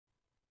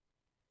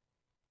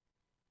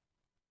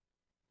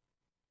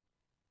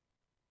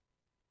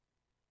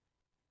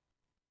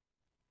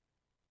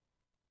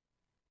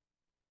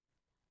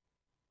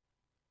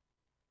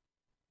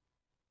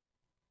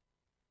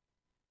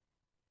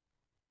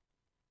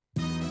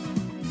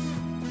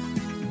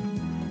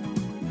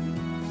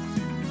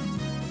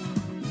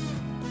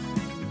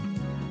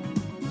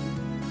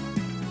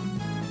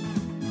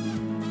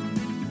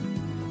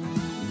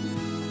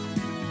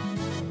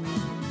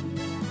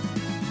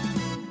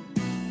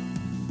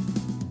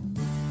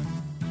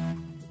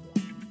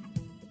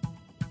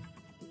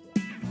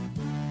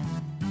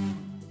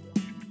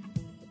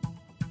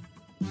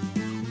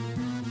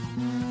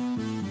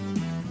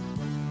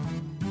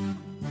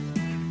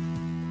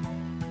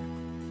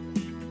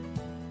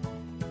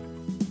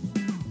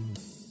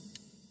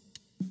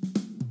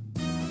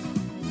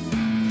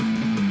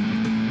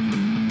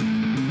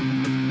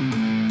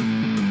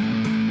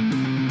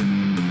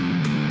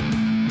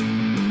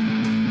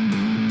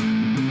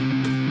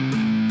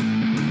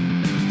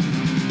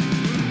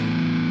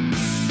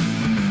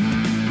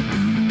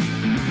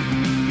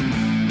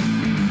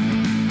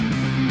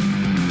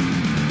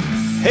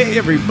Hey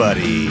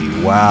everybody!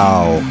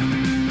 Wow,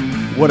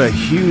 what a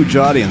huge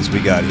audience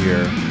we got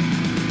here.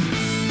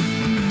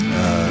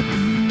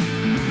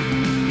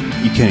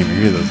 You can't even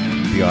hear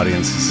the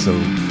audience is so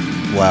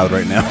loud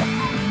right now.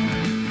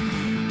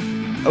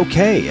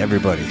 Okay,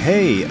 everybody.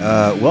 Hey,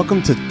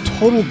 welcome to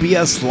Total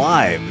BS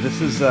Live.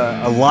 This is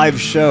a live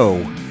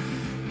show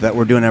that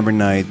we're doing every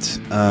night,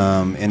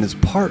 and it's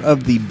part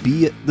of the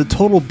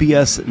Total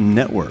BS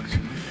Network,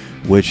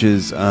 which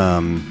is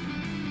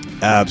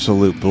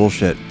absolute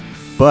bullshit.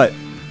 But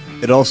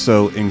it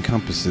also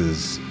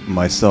encompasses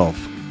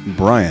myself,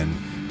 Brian,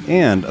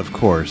 and, of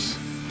course,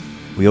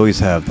 we always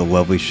have the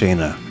lovely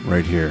Shayna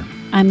right here.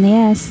 I'm the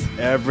S.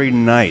 Every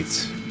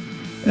night.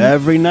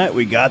 Every night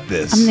we got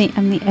this.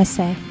 I'm the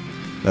essay.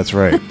 That's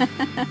right.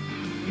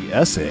 The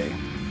essay.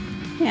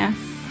 Yeah.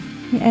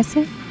 The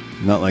essay?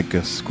 Not like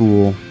a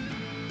school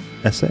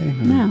essay?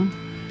 No.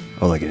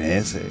 Oh, like an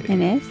essay.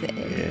 An essay.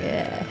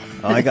 Yeah.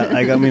 Oh, I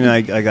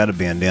got a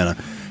bandana.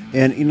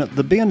 And you know,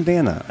 the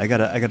bandana, I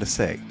gotta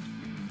say,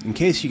 in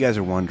case you guys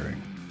are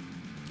wondering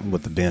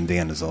what the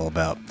bandana is all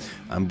about,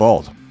 I'm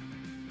bald.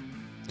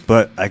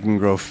 But I can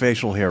grow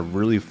facial hair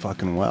really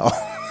fucking well.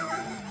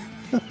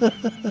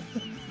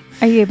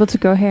 Are you able to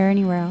grow hair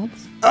anywhere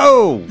else?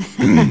 Oh!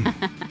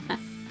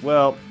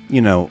 Well, you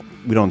know,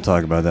 we don't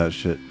talk about that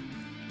shit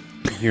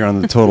here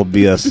on the Total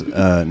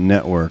BS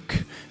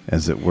network,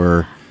 as it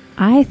were.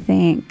 I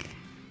think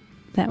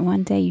that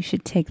one day you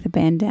should take the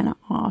bandana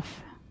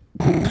off.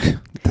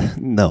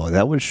 No,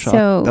 that would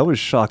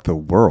shock the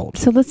world.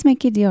 So let's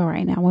make a deal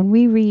right now. When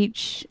we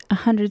reach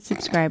 100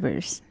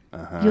 subscribers,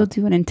 you'll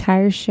do an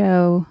entire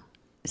show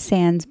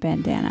sans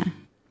bandana.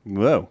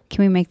 Whoa.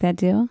 Can we make that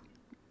deal?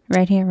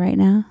 Right here, right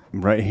now?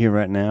 Right here,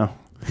 right now.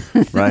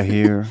 Right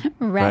here,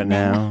 right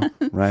now.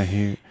 Right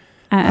here.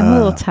 I'm a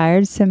little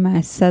tired, so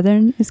my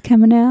southern is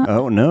coming out.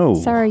 Oh, no.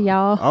 Sorry,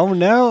 y'all. Oh,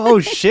 no. Oh,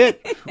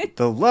 shit.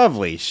 The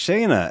lovely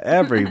Shayna,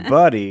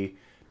 everybody.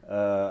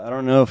 I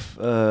don't know if,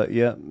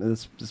 yeah,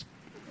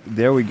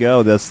 there we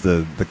go. That's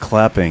the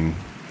clapping.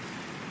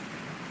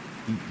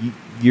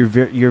 You're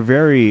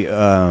very,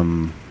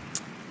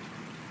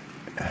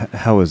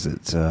 how is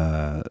it?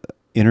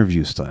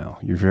 Interview style.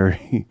 You're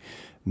very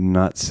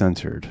not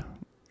centered.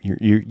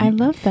 I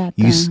love that.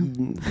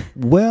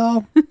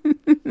 Well,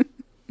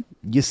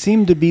 you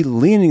seem to be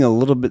leaning a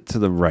little bit to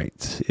the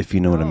right, if you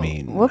know what I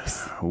mean.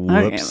 Whoops.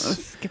 Okay,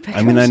 let's get back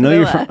I mean, I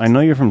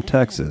know you're from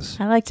Texas.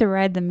 I like to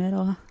ride the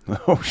middle.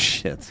 Oh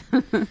shit!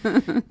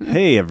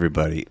 Hey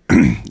everybody.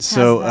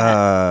 So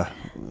let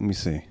me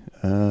see.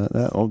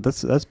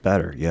 That's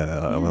better. Yeah,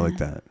 I like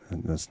that.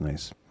 That's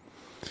nice.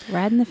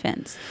 Riding the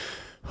fence.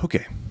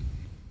 Okay.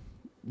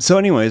 So,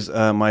 anyways,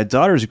 my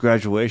daughter's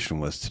graduation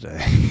was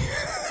today.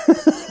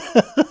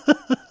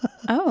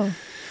 Oh.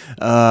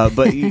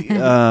 But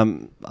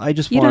I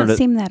just wanted to... You don't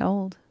seem that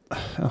old.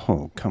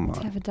 Oh, come on.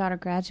 To have a daughter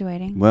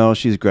graduating. Well,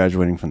 she's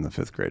graduating from the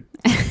 5th grade.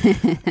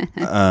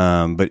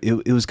 But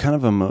it was kind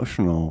of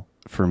emotional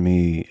for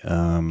me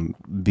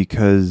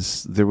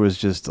because there was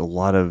just a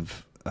lot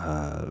of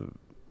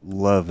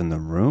love in the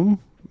room.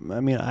 I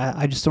mean,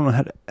 I just don't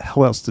know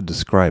how else to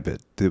describe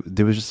it.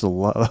 There was just a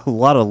lot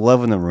of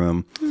love in the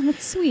room. Oh,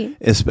 that's sweet.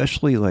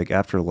 Especially like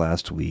after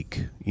last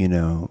week, you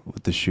know,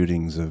 with the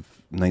shootings of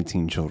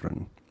 19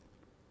 children.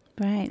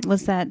 Right.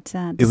 Was that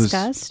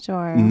discussed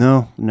or?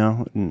 No.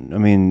 I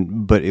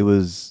mean, but it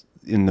was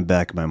in the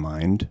back of my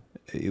mind.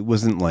 It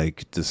wasn't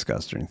like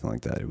discussed or anything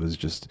like that. It was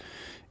just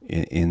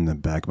in the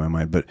back of my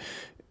mind. But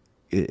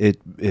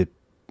it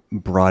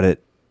brought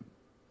it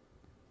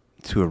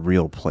to a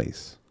real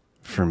place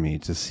for me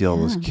to see all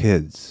those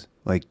kids.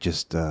 Like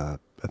just, I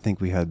think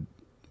we had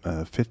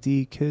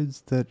 50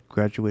 kids that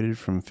graduated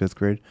from 5th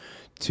grade,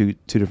 two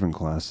different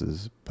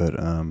classes. But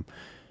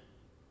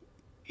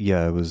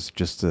yeah, it was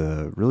just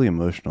a really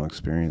emotional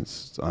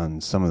experience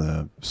on some of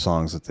the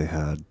songs that they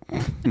had.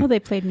 Oh, they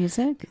played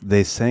music?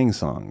 They sang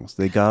songs.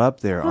 They got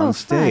up there on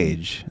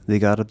stage. Fun. They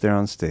got up there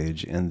on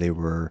stage and they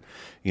were,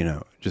 you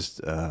know,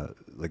 just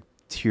like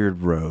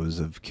tiered rows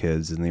of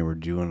kids, and they were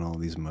doing all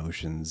these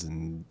motions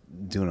and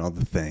doing all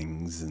the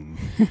things and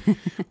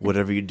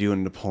whatever you do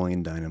in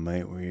Napoleon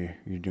Dynamite where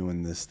you're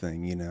doing this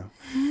thing, you know.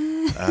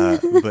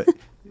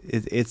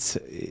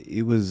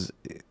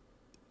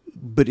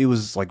 But it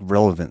was like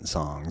relevant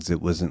songs.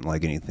 It wasn't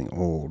like anything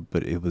old,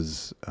 but it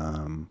was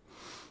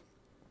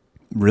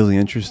really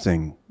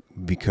interesting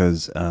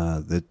because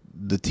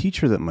the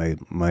teacher that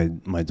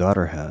my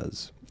daughter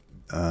has,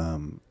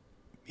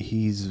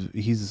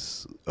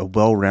 he's a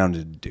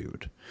well-rounded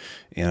dude,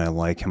 and I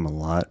like him a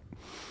lot.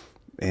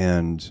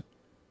 And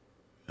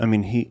I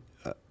mean, he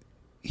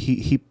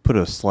put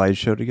a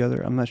slideshow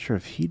together. I'm not sure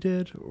if he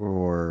did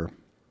or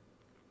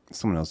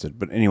someone else did,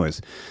 but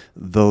anyways,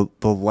 the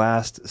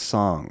last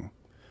song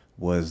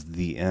was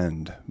 "The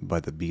End" by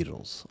the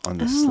Beatles on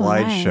the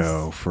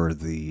slideshow nice. for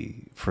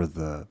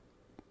the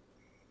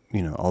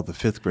you know, all the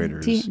 5th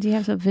graders. Do you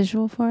have a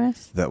visual for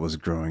us? That was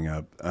growing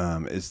up.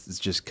 It's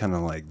just kind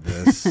of like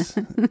this.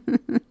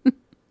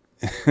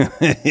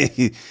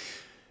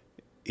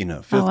 You know,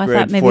 5th grade, I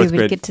thought maybe 4th we would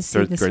grade, get to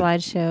see the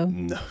slideshow.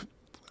 No,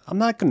 I'm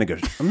not going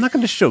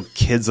to show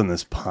kids on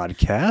this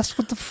podcast.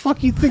 What the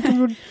fuck you think?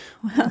 What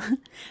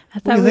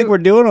do you think we're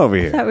doing over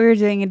here? I thought we were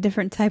doing a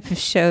different type of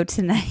show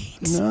tonight.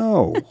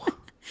 No,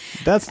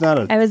 that's not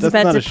a. I was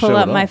about to pull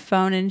up my all.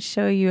 phone and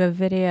show you a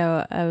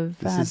video of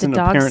the isn't a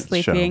dog parent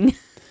sleeping. show.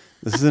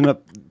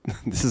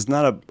 This is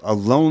not a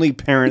lonely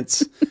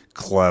parents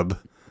club.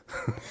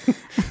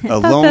 A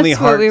Lonely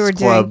that's what we were Hearts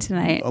Club doing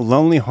tonight. A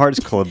Lonely Hearts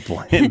Club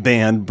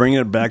band bringing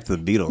it back to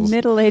the Beatles.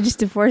 Middle-aged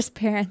divorced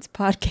parents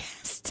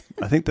podcast.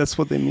 I think that's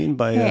what they mean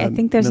by. Hey, I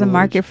think there's a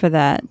market for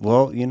that.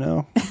 Well, you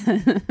know.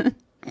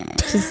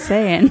 Just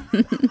saying.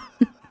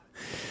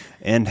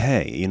 And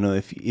hey, you know,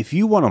 if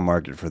you want a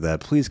market for that,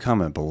 please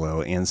comment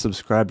below and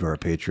subscribe to our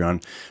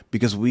Patreon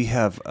because we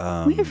have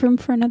room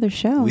for another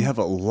show. We have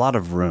a lot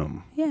of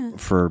room. Yeah.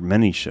 For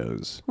many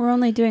shows. We're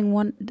only doing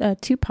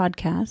two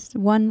podcasts,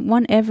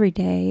 one every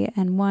day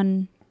and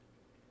one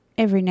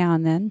every now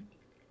and then.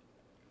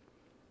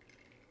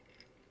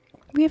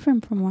 We have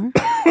room for more.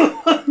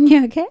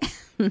 You okay?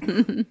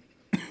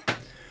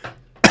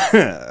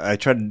 I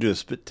tried to do a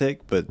spit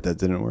take, but that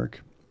didn't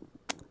work.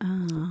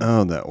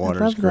 Oh, that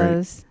water is great.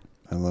 Those.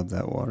 I love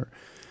that water.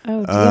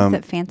 Oh, do you have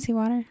that fancy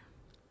water?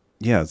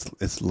 Yeah,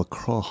 it's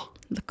LaCroix.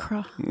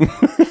 LaCroix.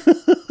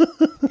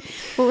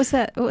 What was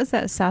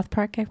that South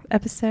Park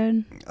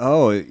episode?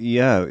 Oh,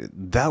 yeah.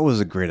 That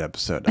was a great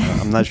episode.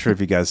 I'm not sure if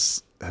you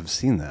guys have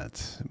seen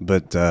that.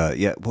 But,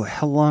 yeah, well,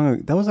 how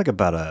long? That was like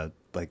about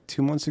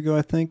 2 months ago,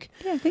 I think.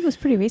 Yeah, I think it was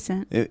pretty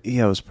recent.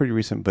 It was pretty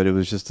recent, but it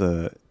was just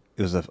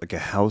like a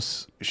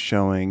house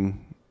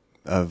showing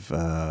of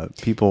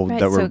people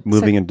that were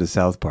moving into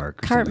South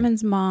Park.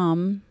 Cartman's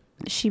mom,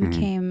 she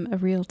became a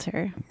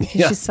realtor.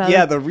 Yeah, she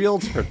saw the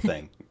realtor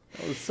thing.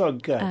 That was so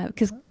good.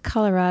 Because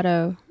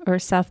Colorado or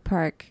South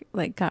Park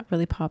got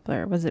really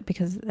popular. Was it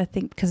because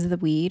of the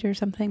weed or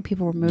something?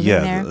 People were moving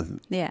there.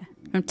 Yeah,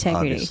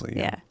 integrity. Obviously,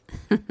 yeah.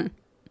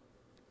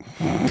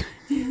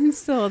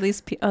 So all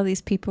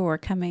these people were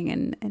coming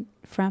and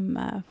from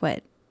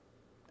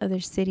other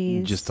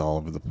cities? Just all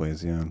over the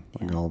place, yeah.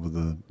 All over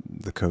the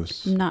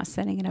coast. I'm not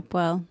setting it up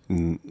well.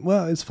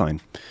 Well, it's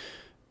fine.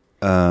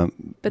 But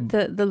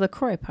the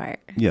LaCroix part.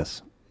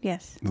 Yes.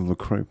 Yes. The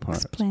LaCroix part.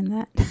 Explain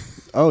that.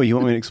 Oh, you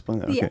want me to explain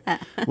that? Okay. Yeah.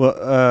 Well,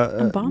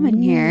 I'm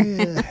bombing here.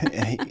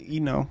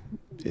 You know,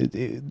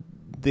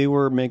 they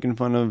were making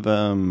fun of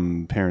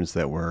parents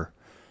that were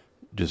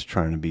just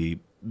trying to be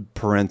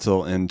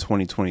parental in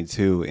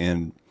 2022,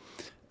 and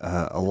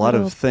a lot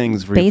of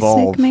things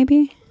revolve. Basic,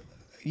 maybe.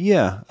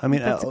 Yeah, I mean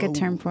that's a good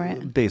term for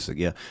it. Basic,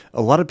 yeah.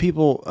 A lot of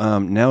people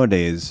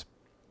nowadays,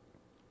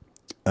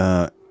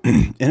 and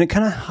it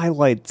kind of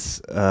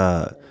highlights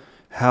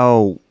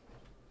how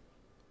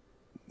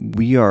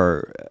we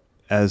are,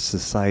 as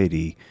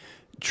society,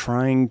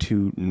 trying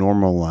to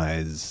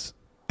normalize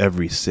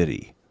every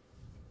city.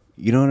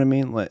 You know what I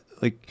mean?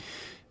 Like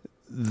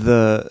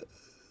the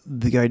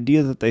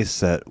idea that they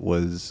set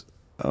was,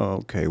 oh,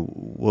 okay,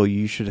 well,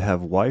 you should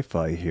have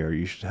Wi-Fi here.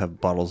 You should have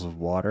bottles of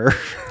water.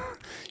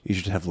 You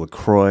should have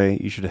LaCroix.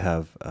 You should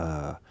have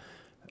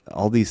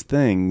all these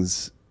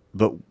things.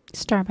 But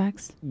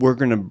Starbucks. We're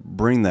going to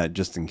bring that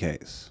just in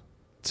case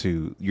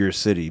to your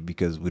city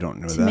because we don't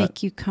know that. To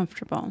make you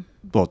comfortable.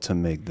 Well, to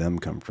make them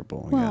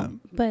comfortable, yeah.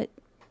 But,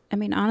 I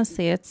mean,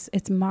 honestly, it's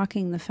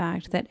mocking the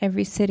fact that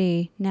every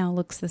city now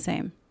looks the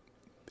same.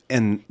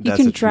 And that's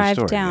you can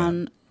drive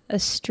down a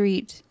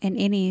street in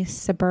any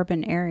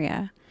suburban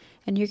area,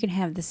 and you can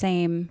have the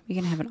same. You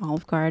can have an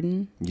Olive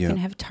Garden. You can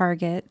have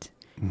Target.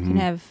 You can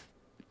have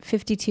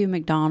 52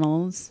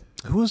 McDonald's.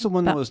 Who was the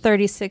one that was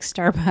 36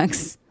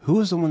 Starbucks? Who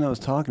was the one that was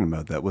talking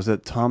about that? Was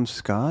it Tom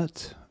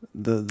Scott,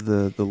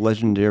 the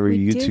legendary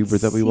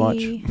YouTuber that we watch?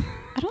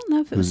 I don't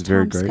know if it was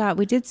Tom Scott.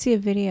 We did see a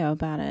video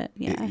about it.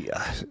 Yeah.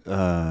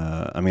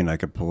 I mean, I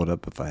could pull it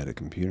up if I had a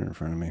computer in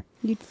front of me.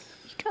 You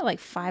got like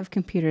 5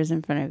 computers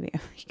in front of you.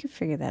 You can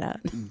figure that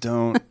out.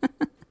 Don't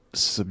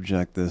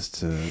subject this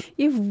to...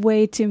 You have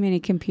way too many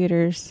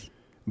computers.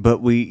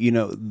 But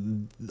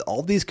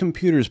all these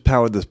computers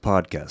power this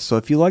podcast. So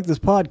if you like this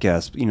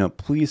podcast,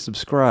 please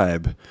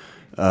subscribe.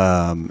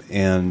 And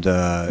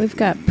we've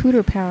got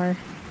pooter power.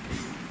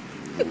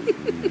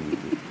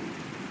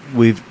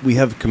 we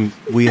have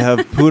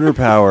pooter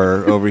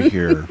power over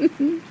here.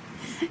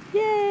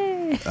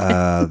 Yay!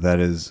 That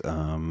is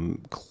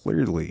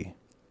clearly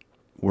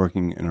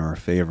working in our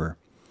favor.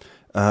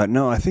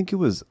 No, I think it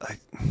was.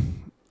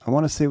 I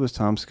want to say it was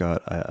Tom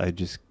Scott. I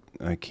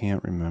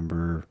can't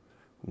remember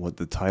what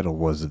the title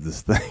was of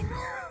this thing.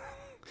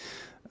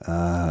 You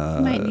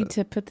might need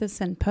to put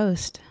this in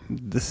post.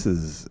 This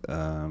is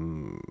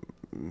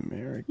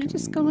American. You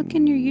just go look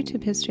in your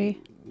YouTube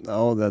history.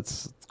 Oh,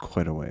 that's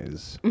quite a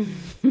ways.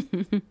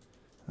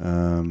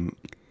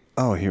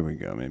 Oh, here we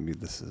go. Maybe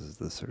this is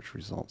the search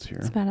results here.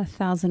 It's about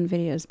 1,000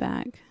 videos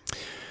back.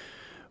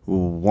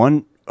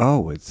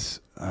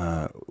 It's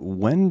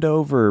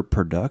Wendover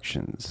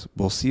Productions.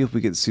 We'll see if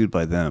we get sued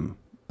by them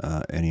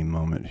any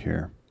moment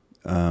here.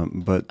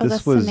 But Oh, this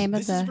that's was the name of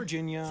This is the.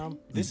 Virginia.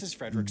 This is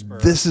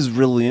Fredericksburg. this is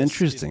really This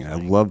interesting. is I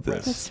Blank love Road.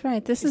 this. That's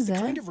right. This It's is the it.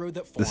 kind of road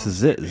that This forms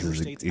is it. where This is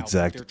the neighbor states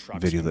exact outlet their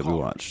trucks video and that we cars,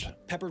 watched.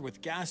 peppered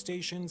with gas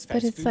stations, But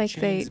fast it's food like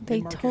chains, they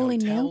mid-market totally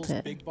nailed hotels,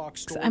 it. big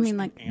box 'Cause, stores, I mean,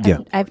 like and Yeah.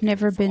 I've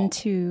never parking for been all.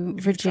 to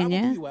If you've traveled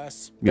Virginia, the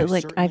US, but you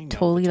like certainly I've know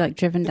totally the like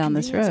driven the down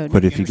this convenience of road.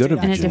 But if you go to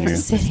interstate In a different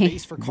access, the city.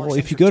 space for Well,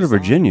 if you car-centric go to design,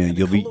 Virginia, and the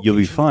you'll be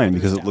co-location fine of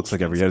because other it looks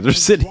like every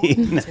establishments, other city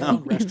walking now.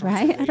 down restaurants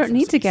Right? away I don't from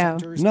need to city go.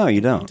 centers No, you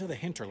and don't. into the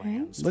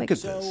hinterlands. Look at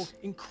So, this.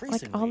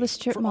 increasingly, Like all the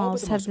strip for all but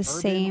malls the have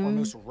most the urban or same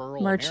most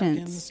rural merchants.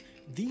 Americans,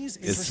 these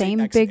interstate Same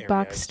exit big areas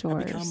box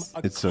have become stores.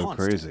 a It's so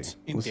constant crazy.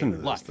 in Listen to daily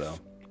this, life. though.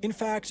 In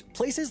fact,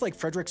 places like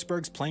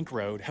Fredericksburg's Plank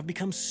Road have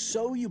become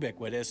so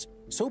ubiquitous,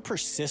 so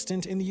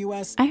persistent in the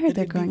U.S. I heard that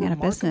they're it'd be going out of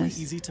remarkably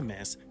business. easy to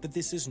miss that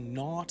this is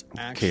not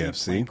actually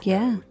KFC? Plank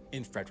Yeah. Road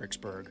in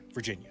Fredericksburg,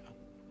 Virginia.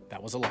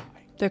 That was a lie.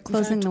 They're In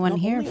closing fact, the one not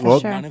here only for are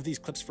sure. none of these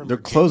clips from They're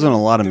Virginia, closing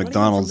a lot of they're not even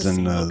from McDonald's the in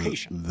same the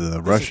location. This is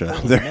Russia.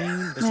 Portland, They're-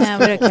 Maine, this is Nah,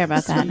 we don't care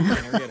about Tennessee,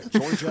 that. Marietta,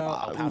 Georgia,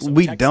 El Paso,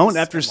 We Texas, don't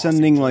after and Los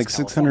sending Angeles,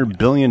 like $600 California.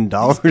 billion These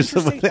over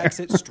interstate there.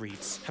 exit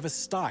streets have a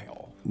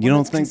style. You one don't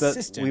that's think that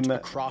consistent we met-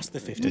 across the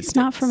 50 It's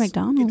not for states.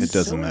 McDonald's. It's It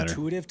doesn't so matter.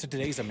 intuitive to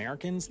today's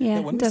Americans Yeah,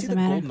 that when it we see doesn't the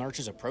matter. Golden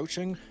Arches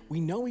approaching, we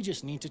know we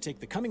just need to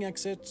take the coming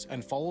exits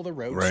and follow the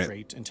road Right.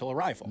 straight until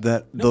arrival.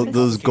 That No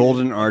those complicated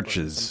golden inputs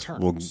arches and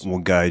will turns.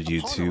 guide you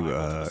Upon to arrival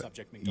the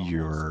subject McDonald's,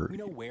 your we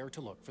know where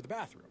to look for the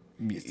bathroom.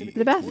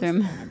 The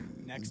bathroom.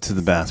 to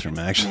the bathroom.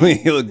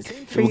 Actually, your-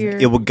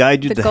 it will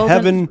guide you the to golden-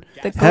 heaven.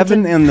 the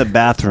Heaven golden- and the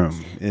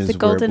bathroom is The where it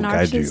golden will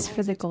guide you. arches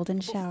for the golden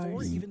Before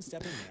showers. even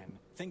stepping in,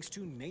 thanks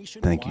to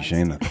Thank you,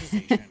 Shayna,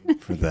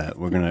 nationwide for that.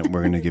 We're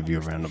gonna give you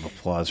a round of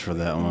applause for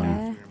that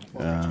one.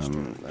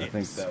 I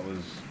think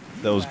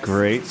that was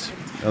great.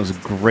 That was a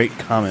great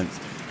comment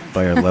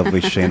by our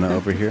lovely Shayna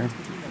over here,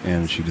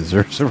 and she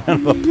deserves a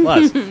round of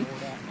applause.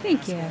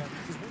 Thank you.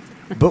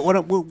 But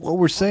what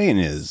we're saying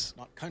is,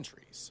 not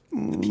countries.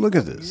 look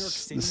at New York this.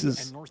 City This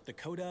is and North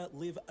Dakota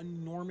live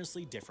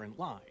enormously different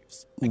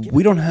lives.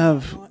 we don't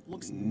have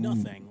Looks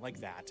nothing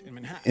like that in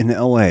Manhattan. in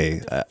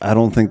LA. I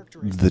don't think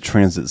the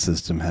transit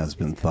system has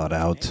been thought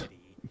out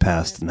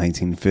past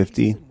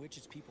 1950.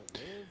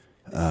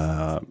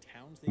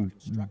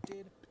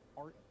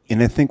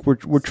 And I think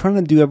we're trying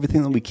to do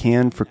everything that we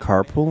can for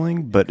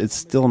carpooling, but it's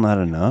still not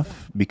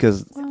enough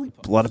because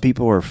a lot of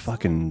people are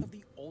fucking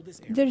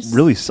There's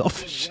really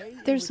selfish.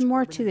 There's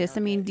more to this. I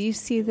mean, do you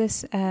see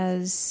this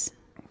as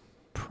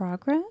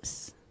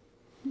progress?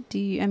 Do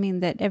you? I mean,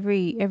 that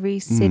every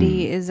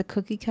city is a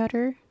cookie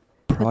cutter.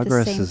 with the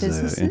Progress same is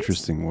businesses? an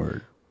interesting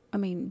word. I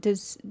mean,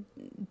 does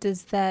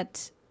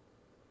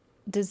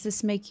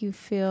this make you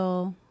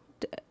feel,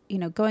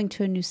 going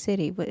to a new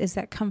city? Is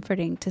that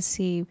comforting to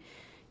see,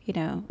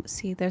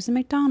 see there's a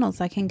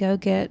McDonald's, I can go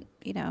get,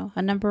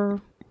 a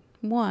number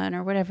one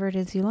or whatever it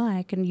is you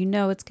like, and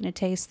it's going to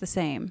taste the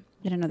same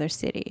in another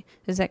city.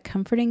 Is that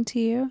comforting to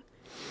you?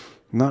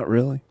 Not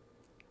really.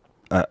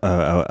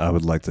 I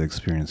would like to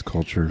experience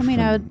culture. I mean,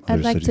 from I'd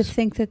other like to cities.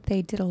 think that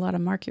they did a lot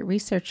of market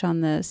research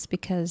on this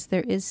because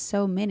there is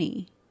so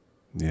many.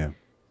 Yeah.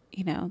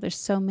 There's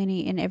so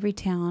many in every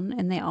town,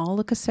 and they all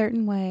look a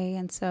certain way,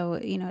 and so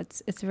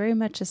it's very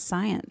much a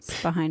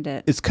science behind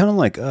it. It's kind of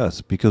like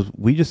us because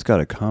we just got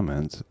a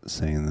comment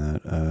saying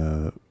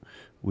that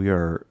we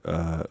are.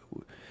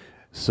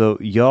 So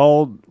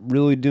y'all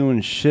really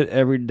doing shit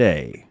every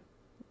day.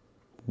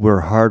 We're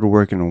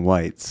hardworking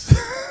whites.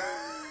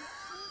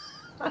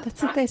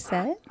 That's what they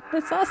said.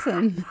 That's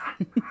awesome.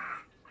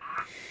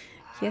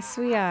 Yes,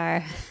 we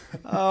are.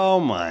 Oh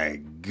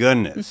my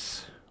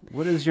goodness!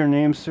 What is your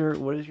name, sir?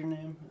 What is your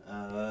name?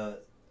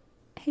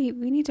 Hey,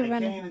 we need to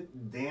run.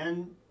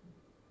 Dan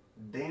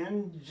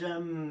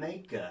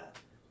Jamaica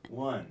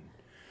 1.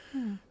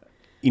 Hmm.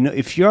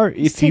 If you are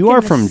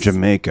taking from this-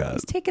 Jamaica,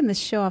 He's taking the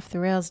show off the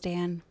rails,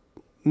 Dan.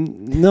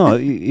 no,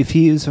 if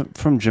he is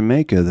from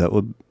Jamaica, that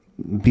would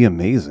be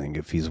amazing.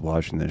 If he's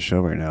watching this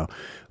show right now,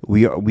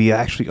 we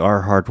actually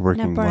are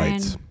hardworking Now, Brian,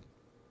 whites.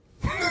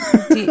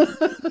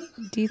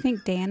 Do you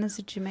think Dan is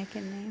a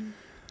Jamaican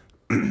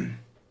name?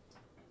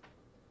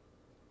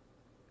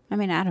 I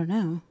mean, I don't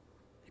know.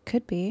 It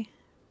could be.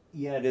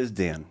 Yeah, it is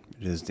Dan.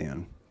 It is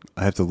Dan.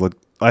 I have to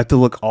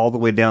look all the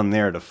way down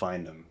there to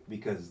find him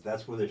because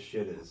that's where the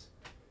shit is.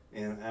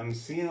 And I'm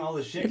seeing all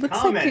the shit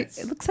comments.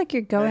 It looks like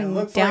you're going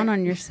looks down like-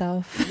 on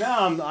yourself.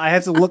 No, I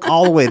have to look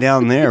all the way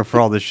down there for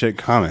all the shit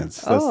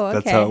comments.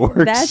 That's how it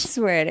works. That's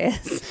where it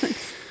is.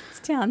 It's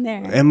down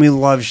there. And we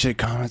love shit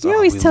comments. You're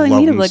always we telling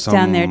love me to them look so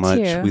down there, much.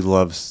 too. We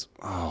love.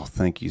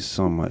 Thank you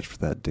so much for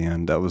that,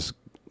 Dan. That was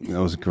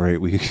great.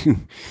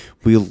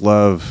 We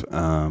love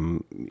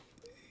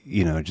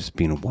just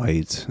being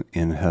white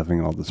and having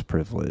all this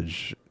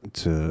privilege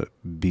to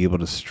be able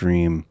to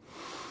stream.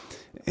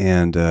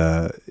 And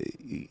the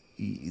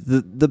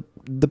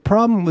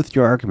problem with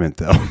your argument,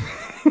 though,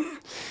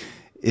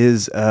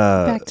 is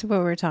Back to what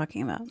we were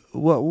talking about.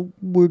 well,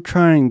 we're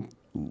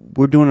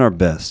doing our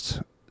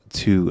best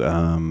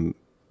to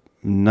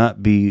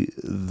not be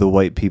the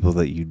white people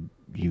that you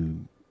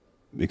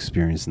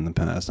experienced in the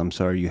past. I'm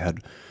sorry you had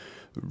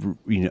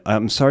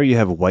I'm sorry you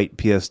have white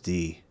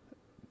PTSD.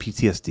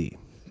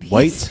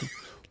 White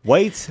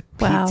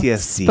Wow.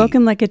 PTSD.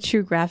 Spoken like a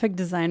true graphic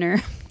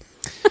designer.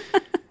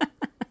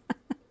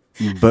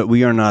 But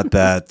we are not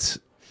that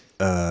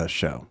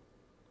show.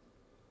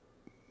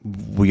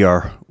 We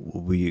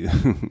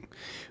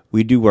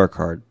we do work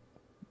hard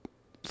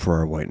for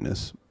our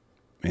whiteness,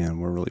 and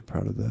we're really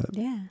proud of that.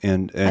 Yeah.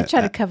 And I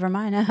try to cover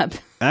mine up.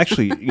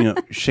 actually,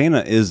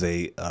 Shayna is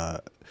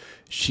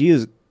she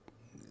has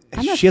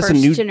a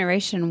first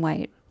generation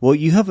white. Well,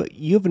 you have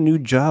a new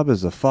job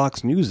as a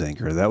Fox News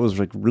anchor. That was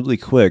like really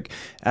quick.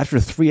 After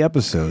 3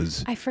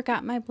 episodes, I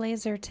forgot my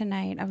blazer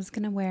tonight. I was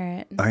gonna wear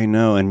it. I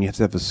know, and you have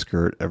to have a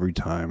skirt every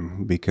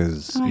time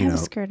because I have a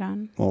skirt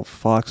on. Well,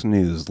 Fox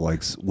News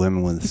likes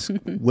women with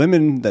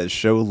women that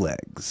show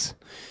legs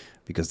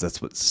because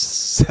that's what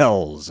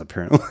sells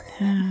apparently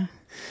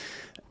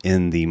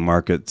in the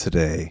market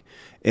today.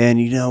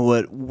 And you know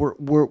what?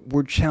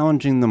 We're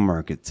challenging the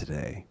market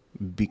today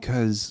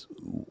because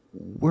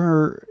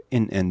we're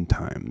in end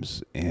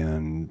times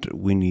and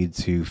we need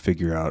to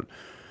figure out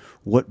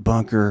what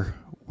bunker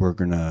we're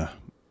gonna,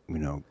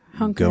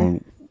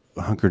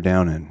 hunker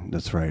down in.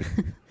 That's right.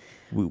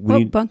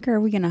 What bunker are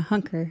we gonna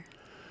hunker?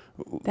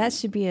 That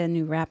should be a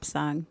new rap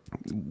song.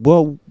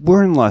 Well,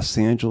 we're in Los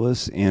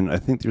Angeles, and I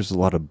think there's a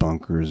lot of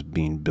bunkers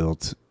being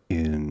built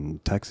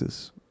in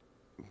Texas,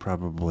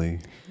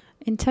 probably.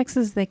 In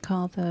Texas, they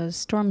call those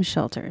storm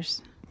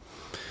shelters.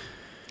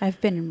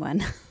 I've been in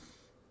one.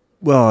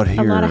 Well, out here,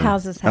 a lot of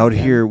houses have out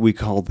them. here we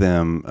call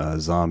them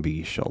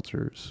zombie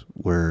shelters,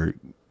 where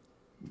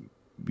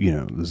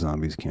the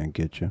zombies can't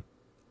get you.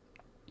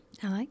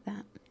 I like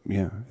that.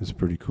 Yeah, it's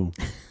pretty cool.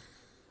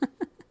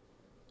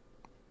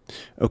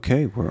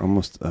 Okay, we're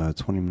almost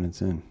 20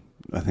 minutes in.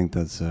 I think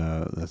that's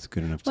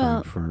good enough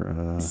time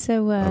for.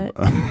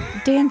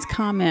 Dan's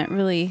comment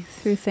really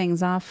threw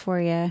things off for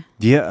you.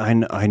 Yeah,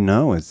 I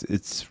know.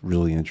 It's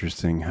really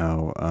interesting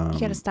how. You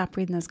got to stop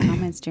reading those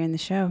comments during the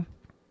show.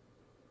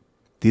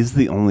 These are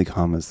the only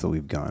comments that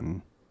we've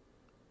gotten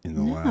in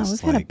the last. No, we've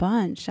had a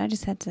bunch. I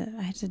had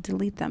to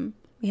delete them.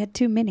 We had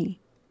too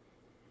many.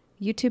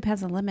 YouTube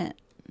has a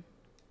limit.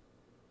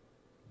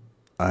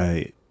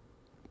 I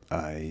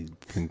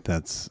think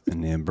that's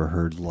an Amber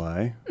Heard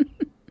lie.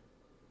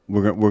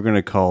 We're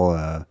gonna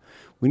call.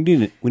 We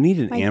need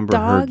an My Amber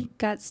Heard. dog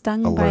got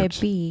stung alert. by a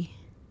bee.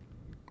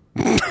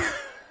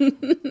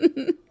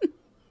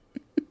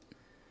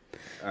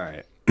 All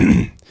right.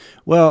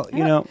 Well,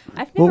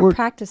 I've never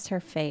practiced her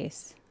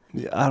face.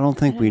 I don't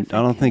think you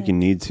could.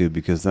 need to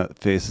because that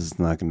face is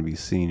not going to be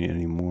seen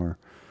anymore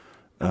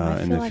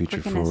in the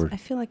future forward. I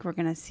feel like we're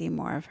gonna see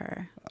more of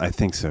her. I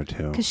think so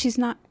too. Because she's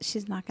not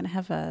gonna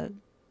have a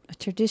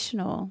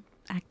traditional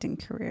acting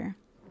career.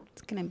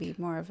 It's gonna be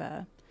more of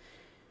a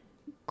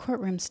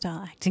courtroom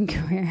style acting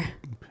career.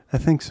 I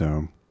think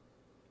so.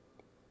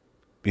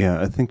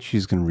 Yeah, I think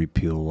she's going to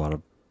repeal a lot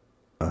of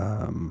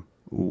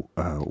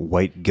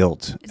white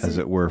guilt, as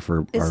it were, for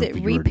our viewer Dan. Is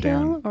it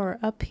repeal or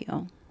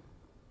upheal?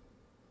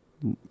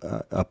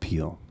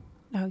 Upheal.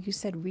 Oh, you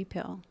said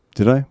repeal.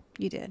 Did I?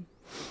 You did.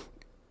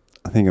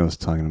 I think I was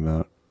thinking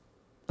about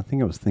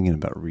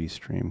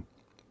Restream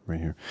right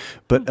here.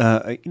 But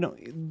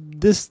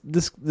this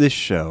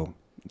show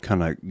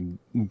kind of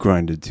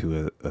grinded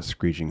to a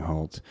screeching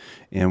halt,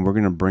 and we're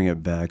going to bring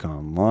it back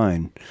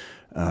online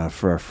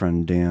for our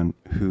friend Dan,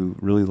 who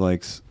really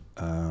likes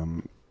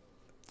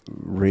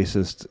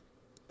racist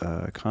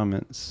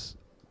comments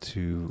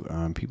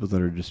to people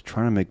that are just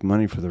trying to make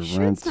money for their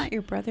sure rent. It's not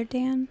your brother,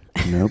 Dan?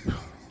 Nope.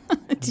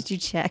 Did you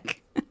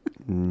check?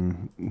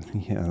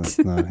 Yeah, that's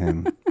not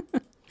him.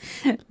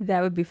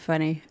 That would be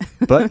funny.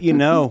 But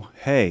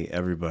hey,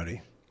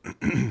 everybody.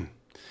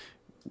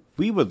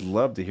 We would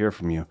love to hear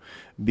from you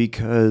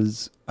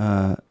because,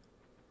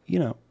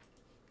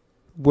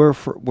 we're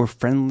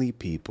friendly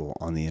people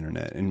on the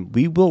internet, and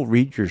we will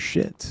read your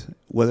shit,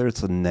 whether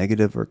it's a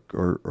negative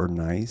or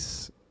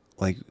nice.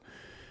 Like,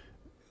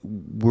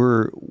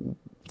 we're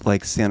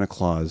like Santa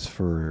Claus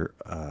for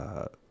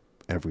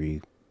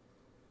every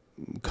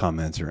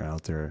commenter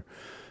out there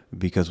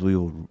because we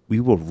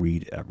will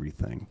read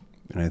everything,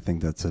 and I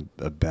think that's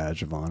a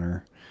badge of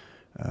honor.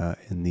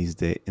 In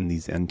these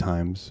end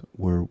times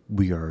where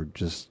we are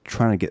just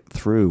trying to get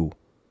through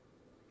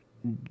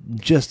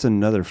just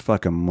another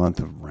fucking month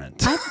of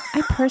rent.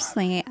 I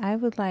personally, I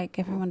would like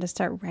everyone to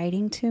start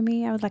writing to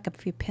me. I would like a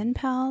few pen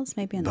pals,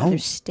 maybe in other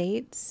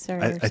states or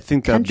I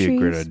think that'd be a great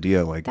countries.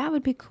 idea. Like that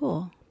would be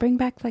cool. Bring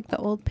back like the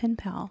old pen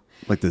pal.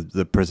 Like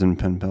the prison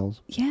pen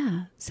pals?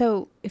 Yeah.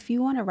 So if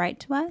you want to write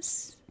to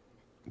us,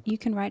 you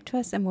can write to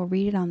us and we'll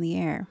read it on the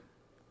air.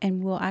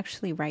 And we'll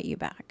actually write you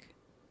back.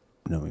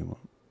 No, we won't.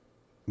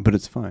 But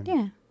it's fine.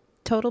 Yeah.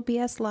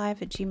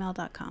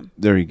 TotalBSLive@gmail.com.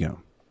 There you go.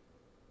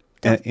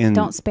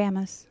 Don't spam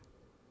us.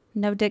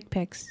 No dick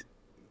pics.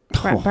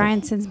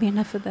 Brian sends me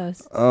enough of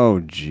those.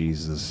 Oh,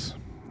 Jesus.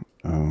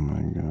 Oh,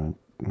 my God.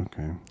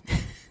 Okay.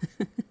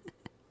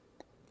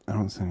 I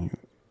don't send you.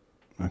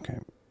 Okay.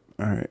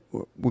 All right.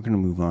 We're going to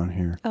move on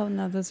here. Oh,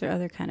 no. Those are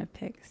other kind of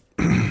pics.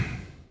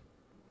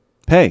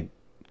 Hey.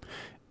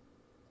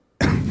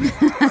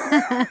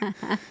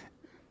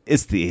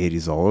 It's the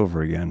 80s all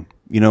over again.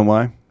 You know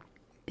why?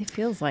 It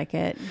feels like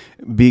it.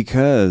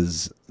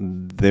 Because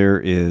there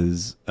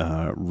is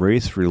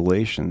race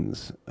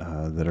relations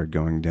that are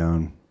going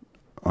down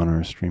on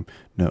our stream.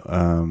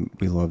 No,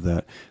 we love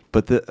that.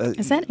 But the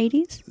is that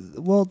 80s?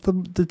 Well,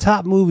 the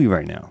top movie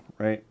right now,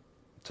 right?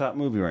 Top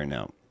movie right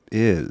now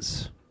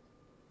is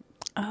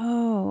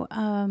Top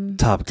Gun.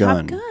 Top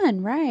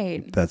Gun,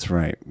 right? That's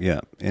right.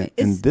 Yeah,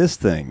 and this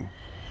thing.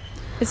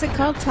 Is it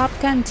called Top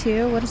Gun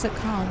 2? What is it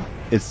called?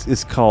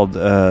 It's called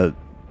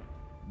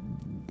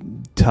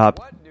Top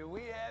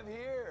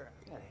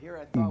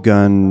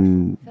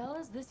Gun.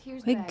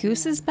 Wait,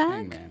 Goose is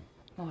back?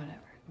 Oh, whatever.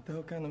 What the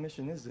hell kind of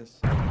mission is this?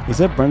 Is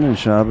that Brendan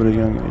Schaub at a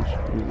young age?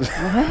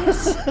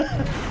 What?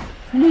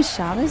 Brendan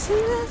Schaub is in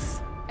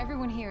this?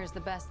 Everyone here is the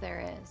best there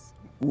is.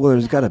 Well,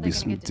 there's got to How are be they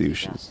some gonna get to do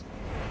douches.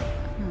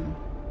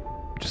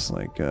 Just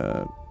like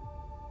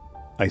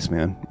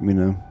Iceman, you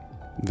know?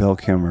 Val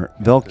Kilmer.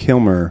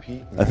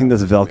 I think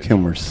that's Val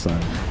Kilmer's son.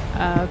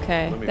 Oh,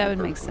 okay. That would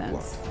make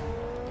sense.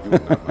 You were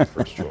not my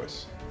first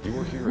choice. You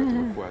were here at the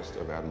request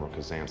of Admiral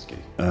Kazansky,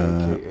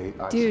 aka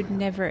Dude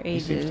never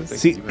ages.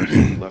 See, you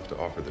had left to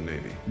offer the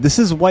Navy. This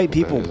is white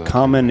people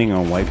commenting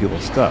on white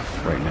people's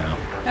stuff right now.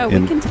 Oh,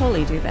 we can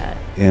totally do that.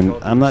 And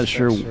I'm not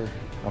sure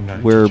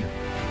where.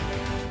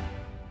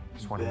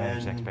 Just want to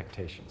manage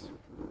expectations.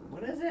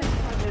 What is it?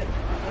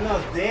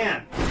 No,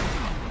 Dan.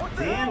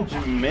 Dan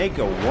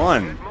Jamaica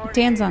 1.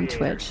 Dan's on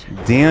Twitch.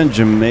 Dan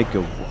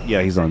Jamaica.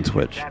 Yeah, he's on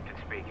Twitch.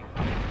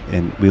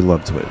 And we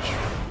love Twitch,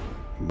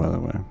 by the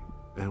way.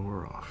 And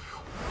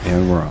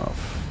we're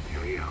off.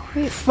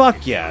 Wait.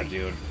 Fuck yeah,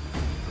 dude.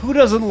 Who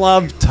doesn't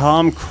love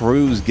Tom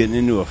Cruise getting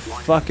into a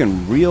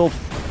fucking real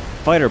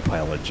fighter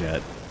pilot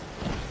jet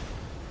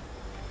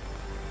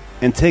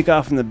and take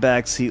off in the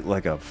back seat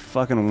like a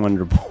fucking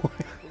Wonder Boy?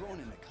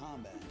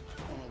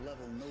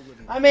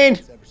 I mean,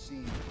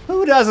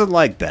 who doesn't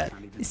like that?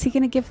 Is he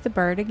going to give the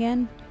bird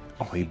again?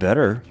 Oh, he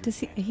better. Does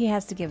he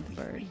has to give the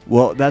bird.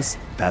 Well, that's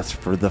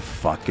for the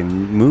fucking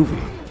movie.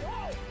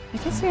 I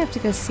guess we have to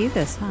go see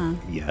this, huh?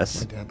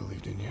 Yes. My dad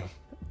believed in you.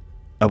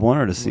 I want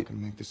her to see. You can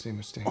make the same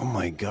mistake. Oh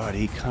my god,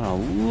 he kind of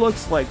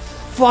looks like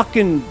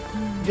fucking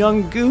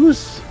young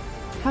Goose.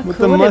 How with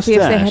cool the would it be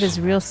if they mustache. had his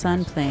real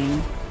son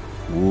playing?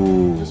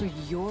 Ooh,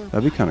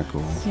 that'd be kind of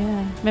cool.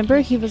 Yeah. Remember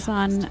he was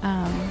on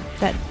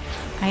that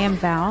I Am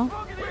Val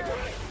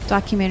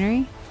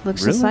documentary?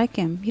 Looks just Really? like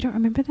him. You don't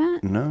remember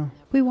that? No.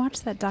 We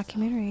watched that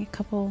documentary a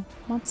couple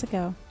months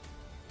ago.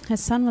 His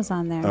son was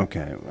on there.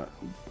 Okay.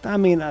 I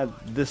mean,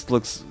 this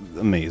looks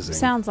amazing.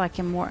 Sounds like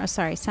him more.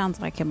 Sounds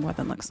like him more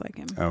than looks like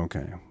him.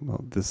 Okay.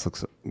 Well, this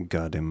looks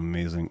goddamn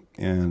amazing,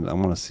 and I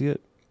want to see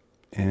it.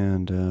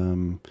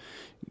 And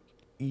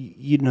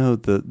you know,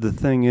 the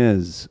thing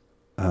is,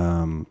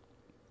 a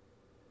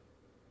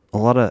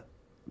lot of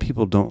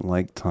people don't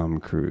like Tom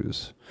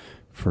Cruise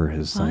for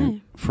his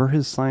Why?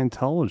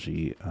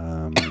 Scientology.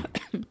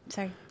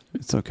 Sorry.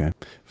 It's okay.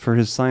 For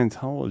his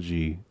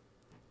Scientology,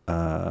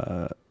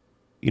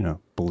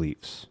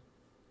 beliefs.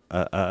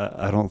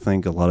 I don't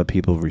think a lot of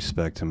people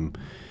respect him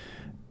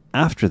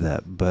after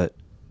that, but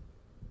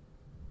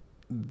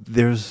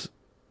there's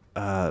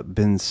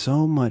been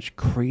so much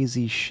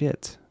crazy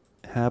shit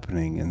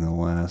happening in the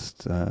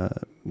last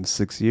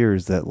 6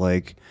 years that,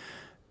 like,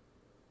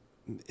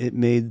 it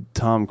made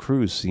Tom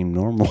Cruise seem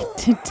normal.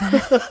 It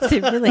does.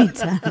 It really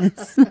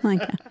does. Oh my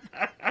God.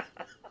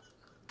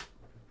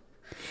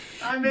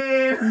 I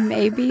mean,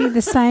 maybe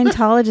the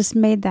Scientologists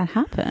made that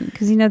happen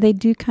because they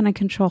do kind of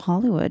control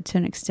Hollywood to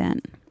an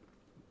extent.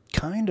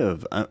 kind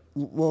of.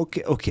 Well,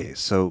 okay.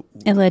 So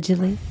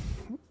Allegedly.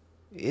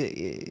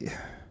 I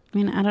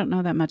mean, I don't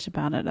know that much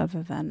about it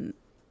other than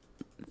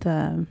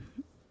the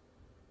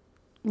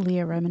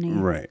Leah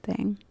Remini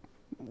thing.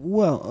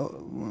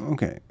 Well,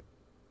 okay.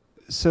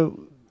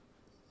 So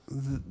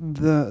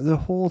the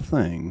whole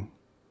thing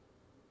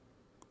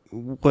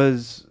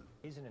was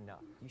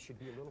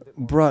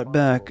brought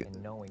back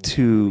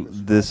to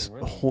this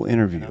whole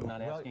interview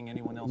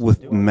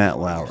with Matt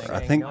Lauer. I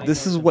think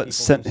this is what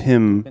sent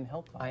him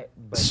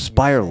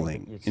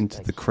spiraling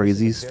into the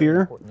crazy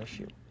sphere.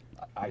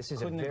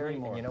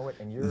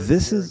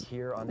 This is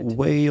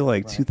way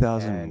like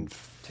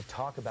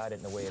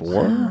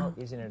 2004?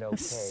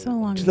 That's so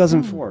long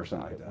 2004 or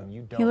something like that.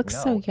 He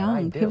looks so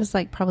young. He was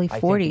like probably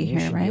 40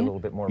 here, right?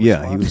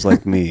 Yeah, he was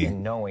like me.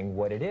 Knowing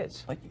what it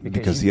is.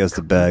 Because he has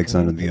the bags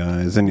under the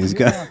eyes, and he's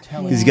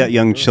got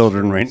young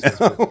children right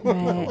now.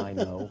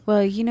 Right.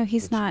 Well,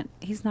 he's not allowed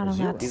to He's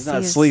see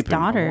not his sleeping.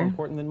 daughter.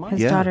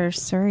 His daughter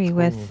Suri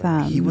with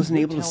He wasn't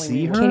able to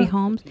see her? Katie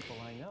Holmes.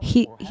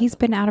 He's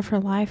been out of her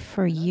life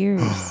for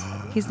years.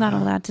 He's not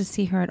allowed to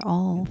see her at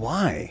all.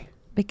 Why?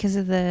 Because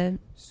of the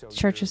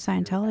Church of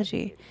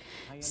Scientology.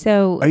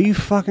 So Are you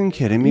fucking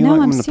kidding me? No,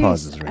 I'm I'm gonna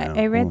pause serious. this right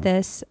now. I read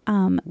this.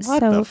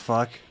 What so, the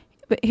fuck?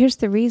 But here's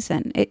the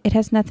reason. It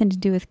has nothing to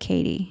do with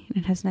Katie. And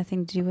it has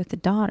nothing to do with the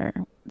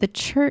daughter. The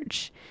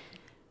church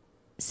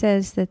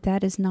says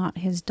that is not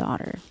his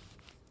daughter.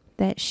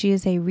 That she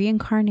is a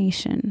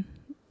reincarnation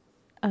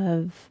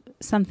of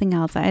something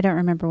else. I don't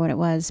remember what it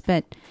was,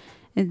 but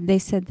they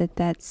said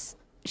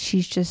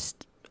she's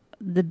just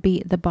the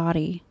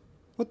body.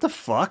 What the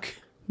fuck?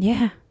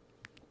 Yeah.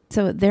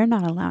 So they're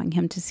not allowing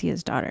him to see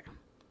his daughter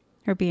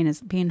or be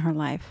in her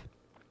life.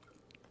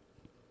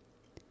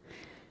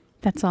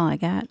 That's all I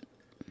got.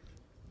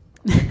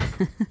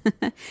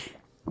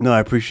 No, I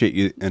appreciate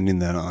you ending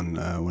that on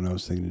when I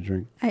was taking a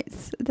drink.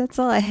 That's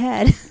all I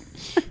had.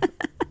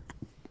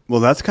 Well,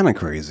 that's kind of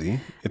crazy,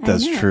 if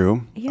that's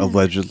true,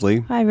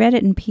 allegedly. I read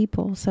it in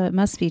People, so it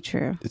must be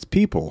true. It's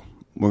People.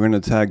 We're going to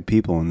tag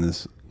People in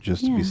this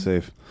just to be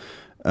safe.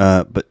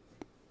 But,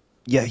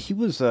 yeah, he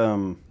was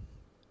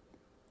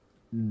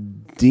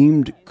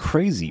deemed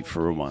crazy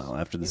for a while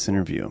after this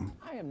interview.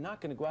 I am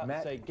not going to go out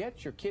and say,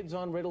 get your kids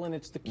on Ritalin,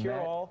 it's the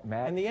cure-all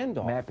and the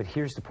end-all. Matt, but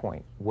here's the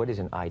point. What is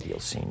an ideal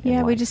scene Yeah,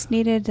 in we life? just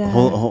needed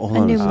hold a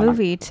on new a second.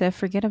 movie to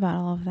forget about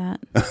all of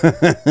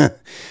that.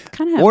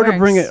 Kind of Or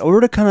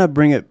to kind of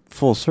bring it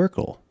full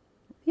circle.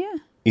 Yeah.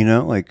 You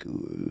know, like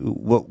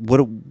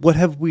what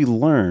have we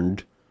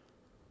learned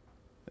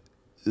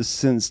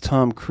since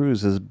Tom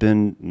Cruise has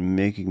been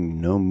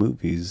making no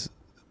movies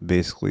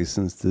basically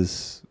since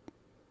this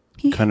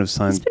kind of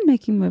sign? He's been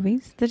making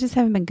movies. They just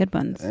haven't been good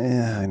ones.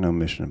 Yeah, I know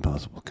Mission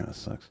Impossible kind of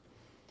sucks.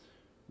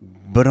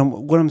 But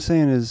what I'm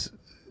saying is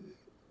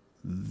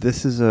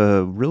this is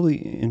a really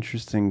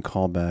interesting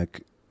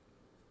callback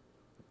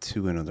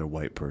to another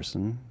white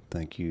person.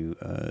 Thank you,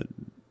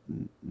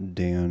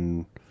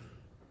 Dan.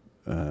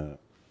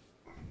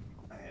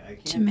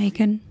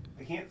 Jamaican.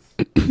 I can't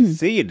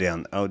see you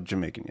down. Oh,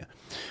 Jamaican, yeah.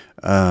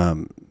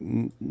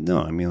 No,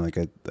 I mean, like,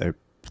 I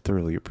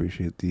thoroughly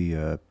appreciate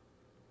the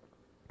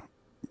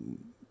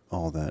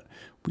all that.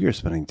 We are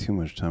spending too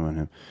much time on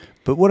him.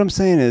 But what I'm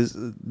saying is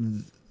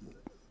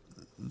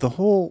the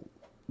whole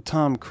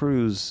Tom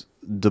Cruise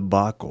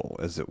debacle,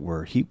 as it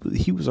were, he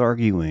was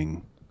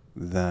arguing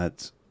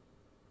that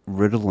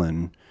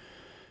Ritalin,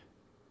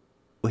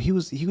 well, he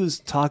was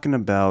talking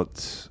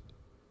about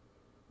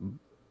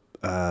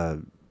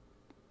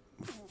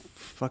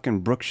fucking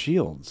Brooke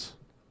Shields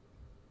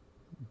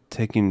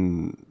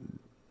taking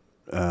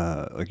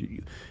like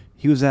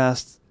he was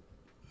asked,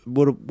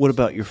 what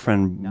about your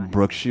friend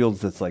Brooke Shields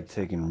that's like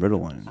taking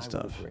Ritalin and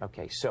stuff?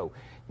 Okay, so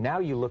now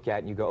you look at it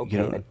and you go,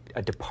 okay,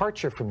 a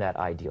departure from that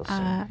ideal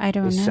scene I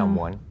don't is know.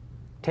 someone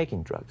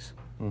taking drugs.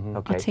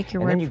 Okay, I'll take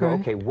your and then word you for go, it.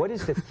 okay, what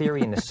is the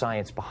theory and the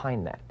science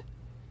behind that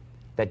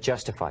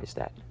justifies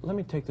that? Let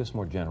me take this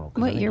more general,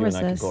 because What I think year you was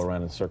and I this? could go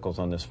around in circles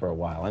on this for a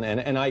while,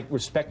 and I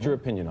respect your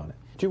opinion on it.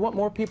 Do you want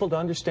more people to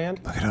understand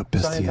Look at how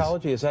pissed he is.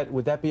 Scientology?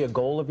 Would that be a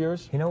goal of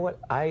yours? You know what?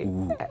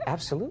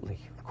 Absolutely,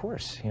 of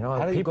course. You know,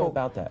 How do you go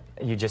about that?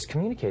 You just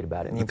communicate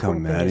about it. And the Look how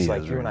important mad thing is, he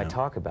like is you right and I now.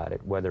 talk about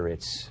it, whether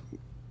it's,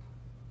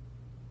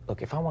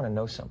 look, if I want to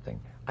know something,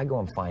 I go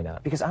and find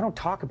out, because I don't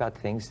talk about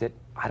things that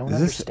I don't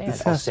understand.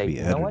 This I'll has say, to be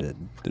you know what?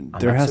 edited. I'm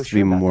There not has so to sure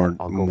be about more that.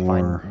 I'll go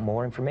find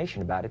more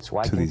information about it, so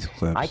I to these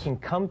clips. I can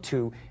come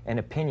to an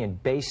opinion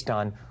based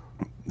on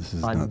This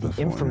is on not the the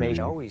full information.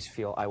 interview. I always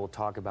feel I will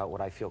talk about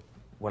what I feel,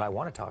 what I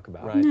want to talk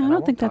about. Right. No, I And don't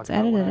won't think talk that's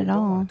about what edited I at don't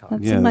all. wanna talk That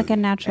about. Yeah, seemed like a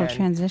natural and-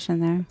 transition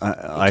there.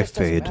 I It just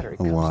doesn't fade matter. It a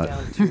comes lot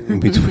down to- in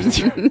between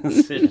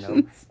transitions. You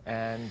know,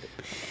 and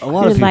A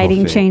lot Your of people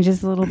lighting fade.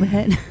 changes a little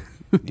bit.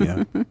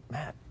 Yeah.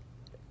 Matt,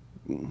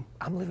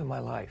 I'm living my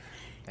life.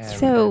 And,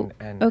 So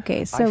and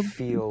okay, I so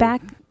feel,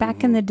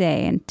 back in the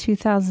day in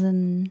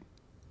 2000.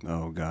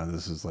 Oh God,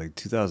 this is like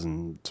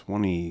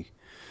 2020.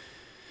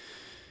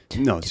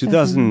 No,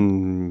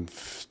 2000.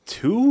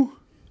 2002.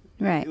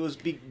 Right. It was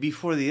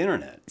before the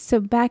internet So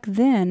back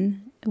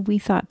then, we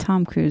thought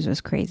Tom Cruise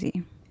was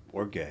crazy.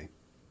 or gay.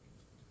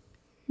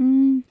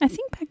 I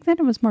think back then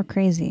it was more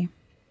crazy.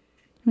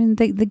 I mean,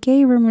 the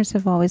gay rumors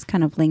have always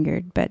kind of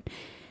lingered, but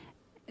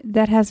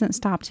that hasn't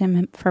stopped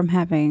him from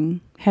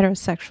having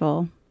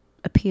heterosexual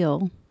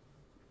appeal.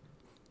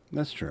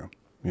 That's true.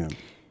 Yeah.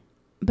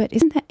 But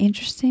isn't that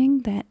interesting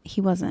that he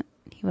wasn't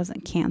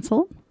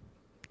canceled?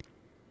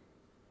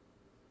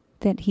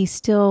 That he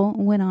still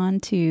went on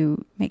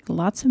to make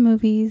lots of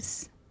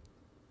movies.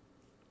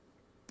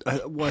 I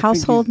think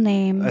Household he's-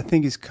 name. I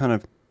think he's kind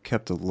of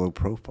kept a low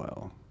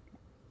profile.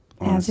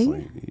 Has he?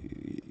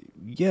 Honestly.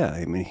 Yeah,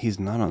 I mean, he's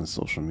not on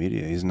social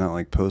media. He's not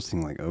like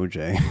posting like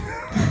OJ.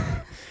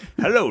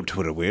 Hello,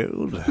 Twitter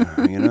world.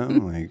 You know,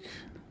 like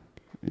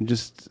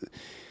just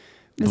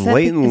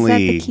blatantly. Is that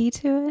the key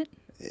to it?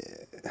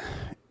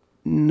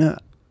 No,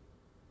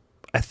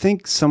 I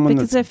think someone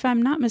Because that's if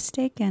I'm not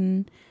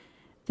mistaken,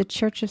 the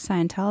Church of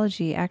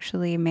Scientology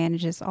actually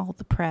manages all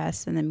the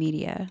press and the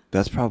media.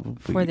 that's probably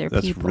for their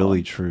that's people.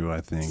 really true.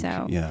 I think.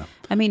 So, yeah.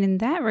 I mean, in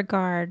that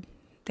regard,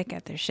 they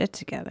got their shit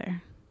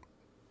together.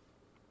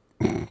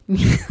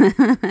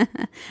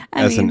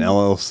 As an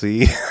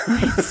LLC,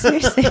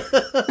 seriously,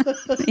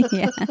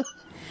 yeah.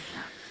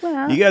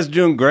 Well, you guys are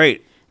doing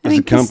great as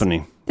a 'cause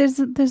company. There's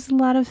a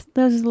lot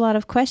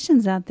of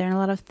questions out there and a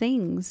lot of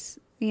things,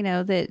 you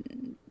know, that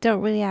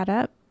don't really add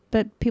up,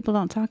 but people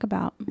don't talk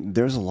about.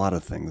 There's a lot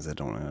of things that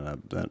don't add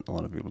up that a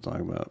lot of people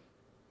talk about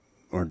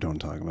or don't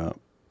talk about.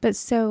 But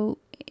so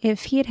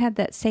if he had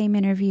that same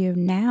interview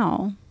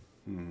now,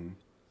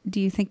 do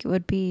you think it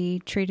would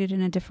be treated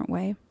in a different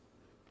way?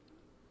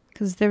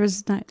 Because there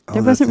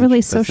wasn't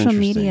really social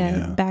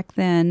media back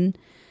then.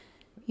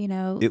 You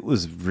know, it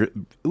was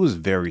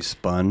very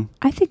spun.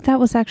 I think that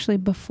was actually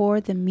before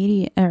the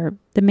media or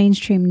the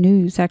mainstream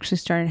news actually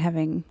started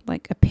having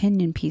like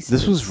opinion pieces.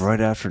 This was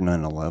right after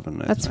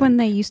 9/11. That's when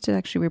they used to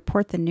actually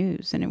report the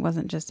news, and it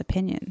wasn't just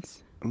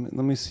opinions. Let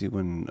me see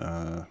when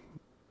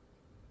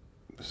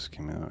this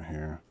came out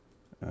here.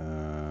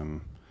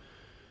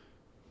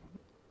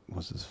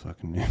 What's his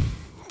fucking name?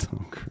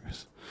 Tom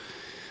Cruise.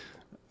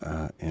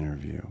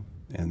 Interview,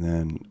 and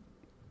then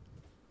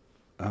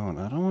I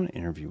don't want to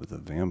interview with a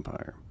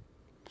vampire.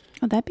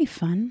 Oh, that'd be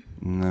fun.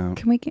 No.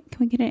 Can we get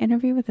an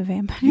interview with a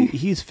vampire?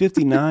 He's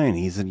 59.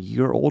 He's a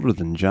year older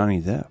than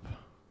Johnny Depp.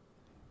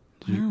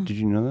 Did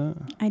you know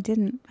that? I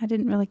didn't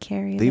really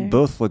care either. They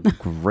both look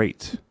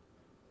great.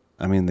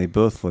 I mean, they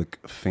both look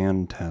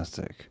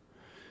fantastic.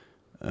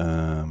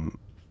 Let's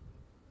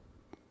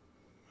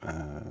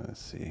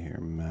see here,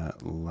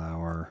 Matt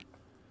Lauer.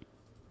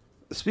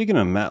 Speaking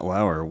of Matt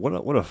Lauer,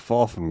 what a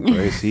fall from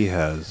grace he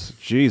has.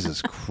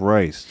 Jesus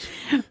Christ.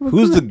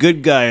 Who's the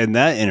good guy in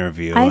that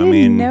interview? I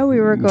didn't know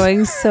we were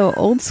going so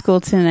old school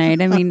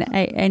tonight. I mean,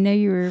 I know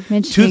you were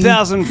mentioning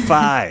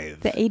 2005.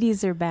 The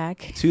 80s are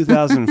back.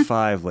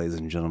 2005, ladies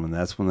and gentlemen.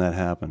 That's when that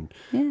happened.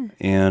 Yeah.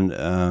 And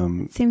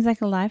it seems like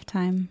a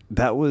lifetime.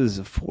 That was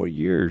 4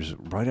 years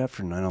right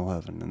after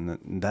 9/11,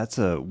 and that's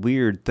a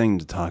weird thing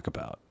to talk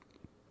about.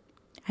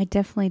 I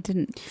definitely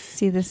didn't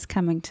see this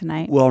coming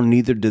tonight. Well,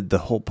 neither did the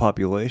whole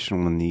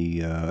population when the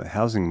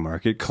housing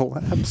market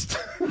collapsed.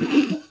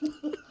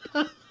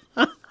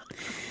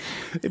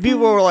 People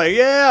were like,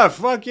 yeah,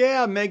 fuck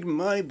yeah, I'm making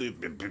money.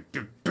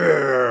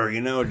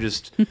 You know,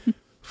 just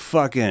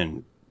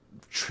fucking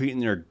treating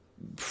their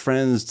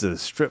friends to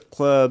strip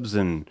clubs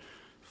and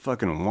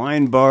fucking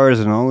wine bars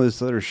and all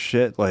this other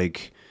shit.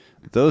 Like,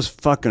 those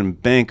fucking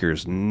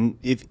bankers,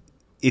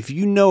 if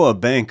you know a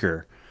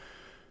banker,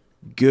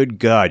 good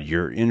God,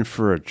 you're in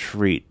for a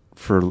treat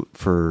for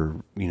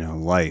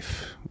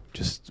life.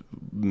 Just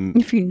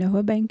if you know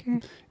a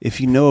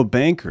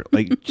banker,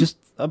 like just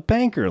a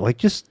banker, like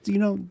just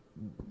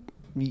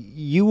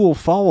you will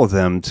follow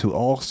them to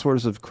all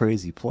sorts of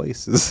crazy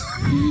places,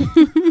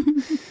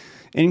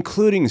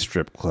 including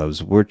strip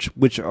clubs,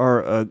 which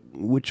are a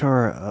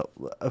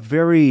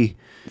very.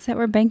 Is that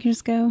where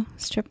bankers go?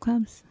 Strip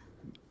clubs?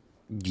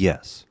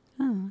 Yes.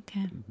 Oh,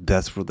 okay.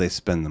 That's where they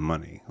spend the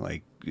money.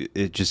 Like,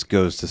 it just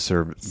goes to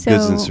goods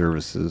and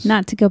services.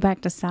 Not to go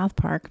back to South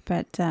Park,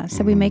 but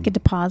so we make a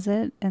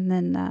deposit, and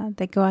then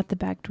they go out the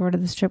back door to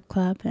the strip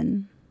club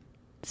and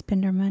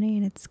spend our money,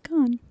 and it's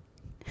gone.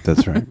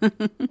 That's right.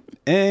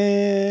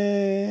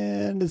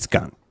 And it's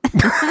gone.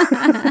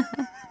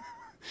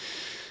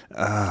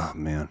 Oh,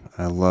 man.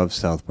 I love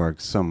South Park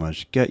so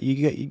much.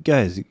 You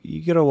guys,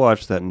 you got to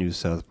watch that new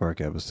South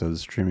Park episode,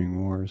 Streaming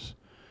Wars.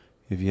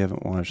 If you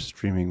haven't watched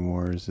Streaming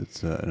Wars,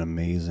 it's an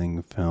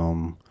amazing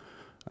film.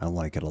 I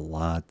like it a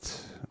lot.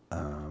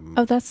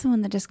 That's the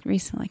one that just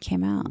recently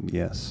came out.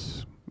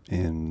 Yes.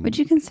 And would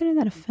you consider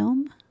that a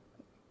film?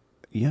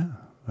 Yeah.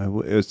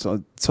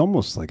 It's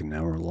almost like an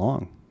hour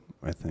long,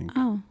 I think.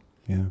 Oh.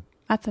 Yeah.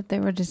 I thought they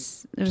were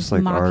just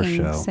like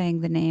mocking, our show.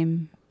 saying the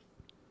name.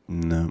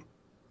 No.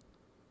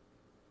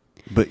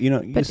 But,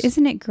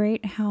 isn't it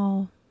great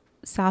how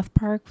South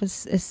Park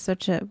is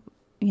such a,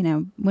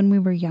 when we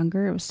were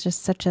younger, it was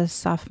just such a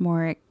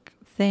sophomoric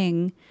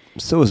thing.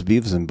 So is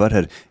Beavis and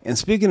Butthead. And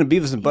speaking of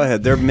Beavis and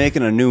Butthead, they're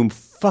making a new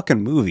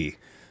fucking movie.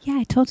 Yeah,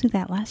 I told you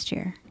that last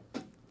year.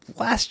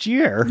 Last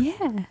year?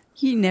 Yeah.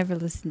 You never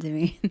listened to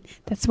me.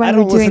 That's why I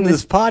don't we're doing listen to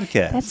this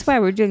podcast. That's why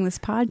we're doing this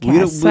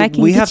podcast. So I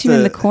can get you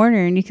in the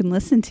corner and you can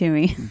listen to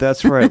me.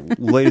 That's right.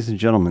 Ladies and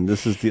gentlemen,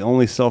 this is the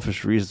only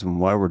selfish reason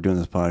why we're doing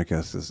this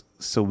podcast is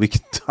so we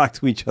can talk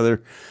to each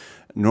other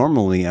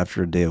normally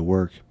after a day of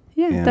work.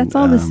 Yeah, and, that's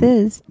all this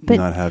is. But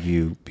not have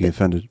you be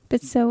offended.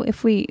 But so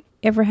if we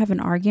ever have an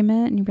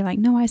argument and you'd be like,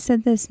 no, I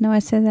said this, no, I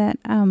said that,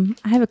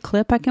 I have a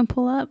clip I can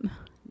pull up.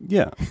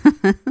 Yeah.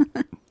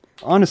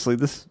 Honestly,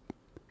 this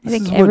I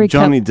think is every what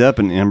Johnny Depp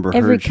and Amber Heard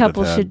every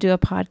couple should have do a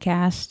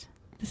podcast.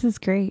 This is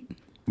great.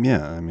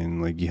 Yeah, I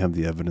mean, like, you have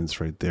the evidence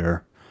right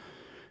there,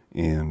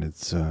 and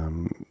it's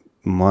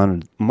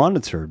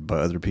monitored by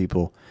other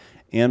people,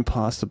 and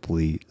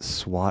possibly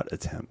SWAT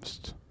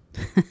attempts.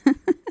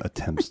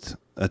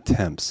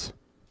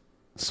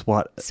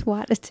 SWAT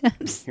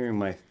attempts. I'm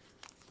hearing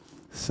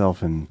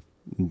myself in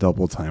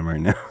double time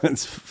right now.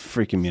 It's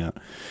freaking me out.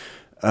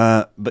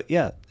 But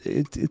yeah,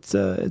 it's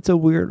a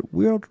weird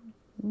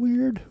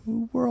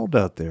world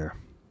out there,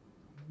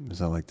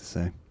 as I like to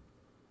say.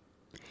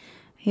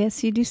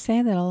 Yes, you do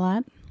say that a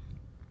lot.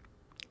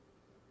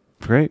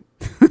 Great.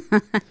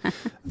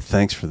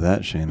 Thanks for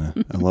that,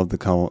 Shayna. I love the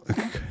color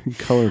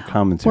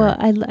commentary. Well,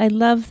 I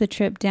love the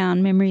trip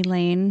down memory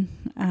lane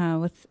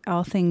with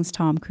all things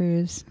Tom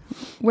Cruise.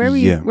 Where were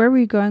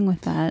you going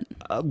with that?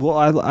 Well,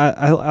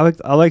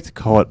 I like to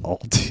call it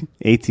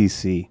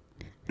ATC.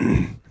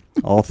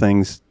 All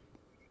things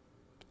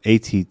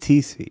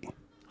ATTC.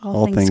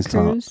 All things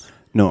Cruise?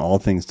 No, All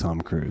Things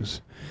Tom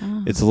Cruise.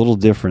 Oh. It's a little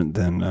different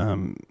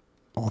than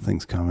All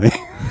Things Comedy.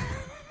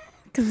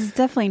 Because it's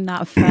definitely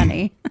not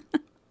funny.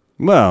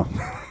 Well,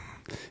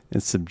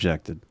 it's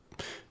subjective.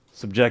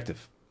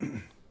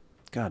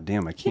 God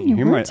damn, I can't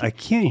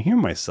hear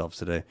myself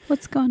today.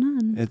 What's going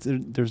on?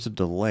 There's a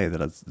delay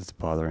that's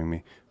bothering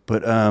me.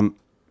 But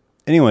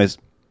anyways,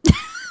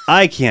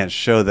 I can't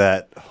show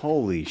that.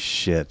 Holy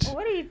shit.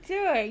 What are you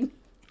doing?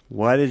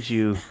 Why did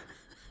you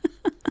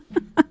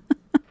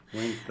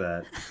link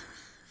that?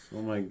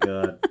 Oh my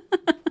God.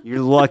 You're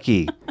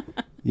lucky.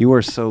 You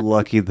are so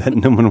lucky that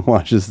no one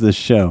watches this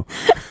show.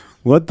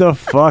 What the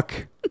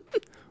fuck?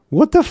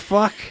 What the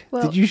fuck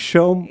well, did you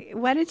show?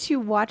 Why don't you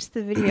watch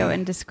the video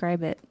and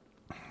describe it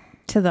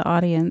to the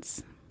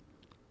audience?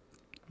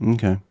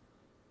 Okay.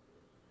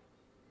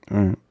 All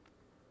right.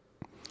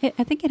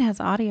 I think it has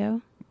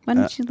audio. Why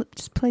don't you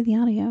just play the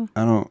audio?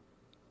 I don't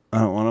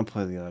want to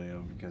play the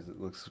audio because it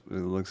looks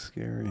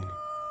scary.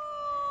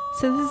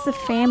 So this is a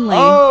family.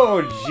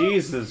 Oh,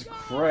 Jesus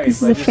Christ.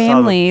 This is a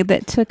family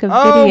that took a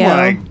video. Oh,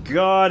 my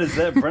God. Is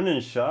that Brendan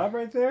Schaub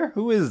right there?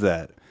 Who is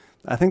that?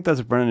 I think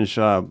that's Brendan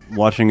Schaub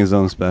watching his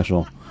own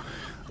special.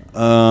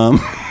 Do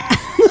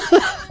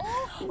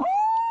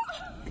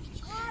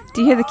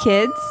you hear the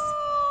kids?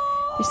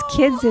 There's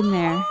kids in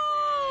there.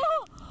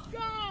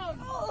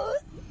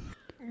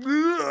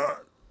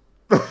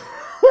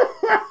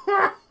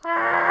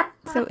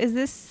 So is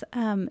this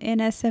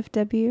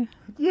NSFW?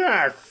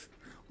 Yes.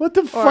 What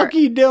the fuck are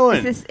you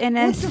doing? Is this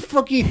NS? What the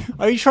fuck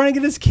are you trying to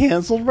get us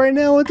canceled right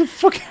now? What the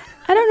fuck?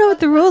 I don't know what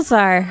the rules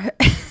are.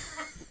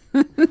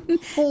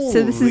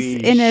 So this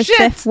is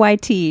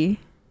NSFYT.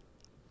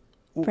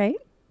 Right?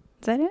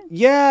 Is that it?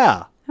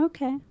 Yeah.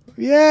 Okay.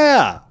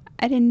 Yeah.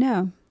 I didn't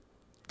know.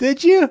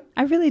 Did you?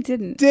 I really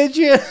didn't. Did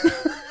you?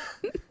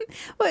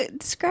 Well,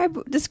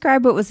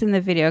 describe what was in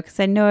the video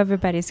because I know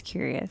everybody's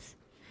curious.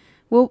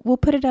 We'll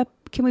put it up.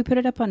 Can we put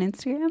it up on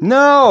Instagram?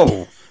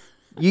 No.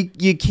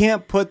 You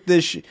can't put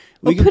this.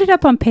 We'll put it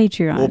up on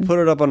Patreon. We'll put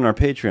it up on our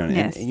Patreon.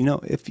 Yes. And,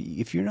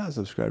 if you're not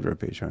subscribed to our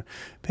Patreon,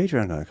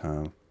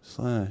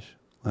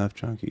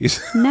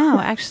 patreon.com/laughjunkies. No,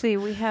 actually,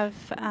 we have.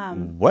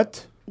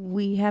 What?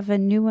 We have a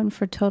new one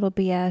for Total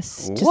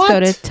BS. Just What? go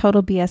to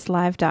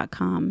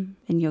totalbslive.com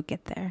and you'll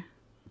get there.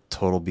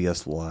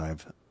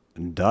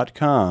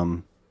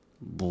 totalbslive.com,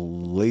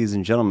 ladies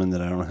and gentlemen,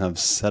 that I don't have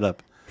set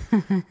up.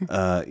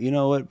 You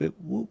know what?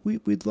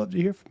 We'd love to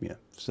hear from you.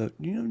 So,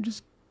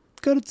 just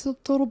go to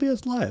Total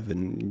BS Live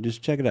and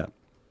just check it out.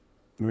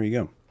 There you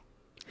go.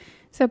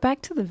 So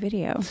back to the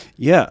video.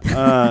 Yeah.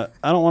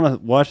 I don't want to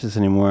watch this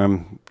anymore.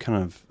 I'm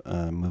kind of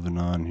moving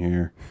on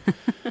here.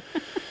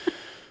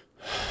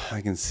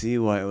 I can see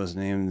why it was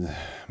named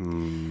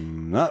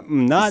not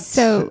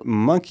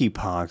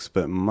monkeypox,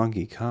 but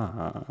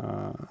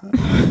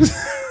monkeycock.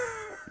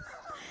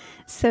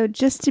 So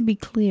just to be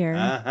clear,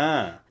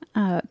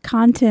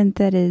 content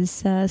that is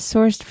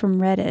sourced from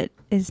Reddit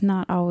is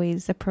not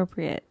always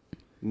appropriate.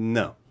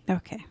 No.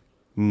 Okay.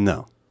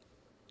 No.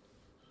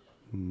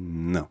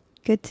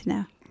 Good to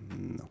know.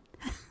 No.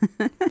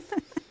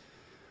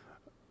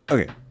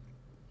 Okay.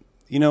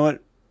 You know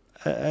what?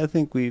 I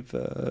think we've,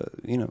 done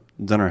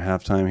our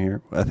halftime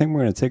here. I think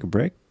we're going to take a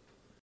break.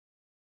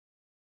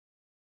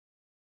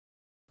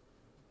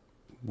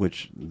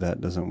 Which, that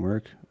doesn't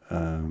work.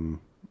 I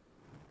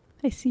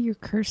see your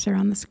cursor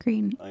on the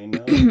screen. I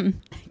know.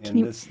 And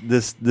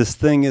this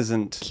thing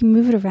isn't... Can you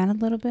move it around a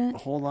little bit?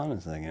 Hold on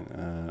a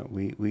second.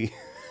 We...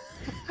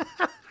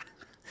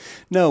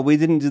 No, we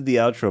didn't do the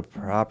outro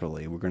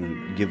properly. We're going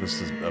to give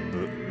us a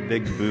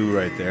big boo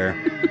right there.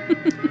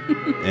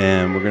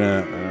 And we're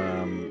going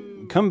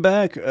to come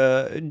back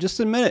just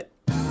a minute.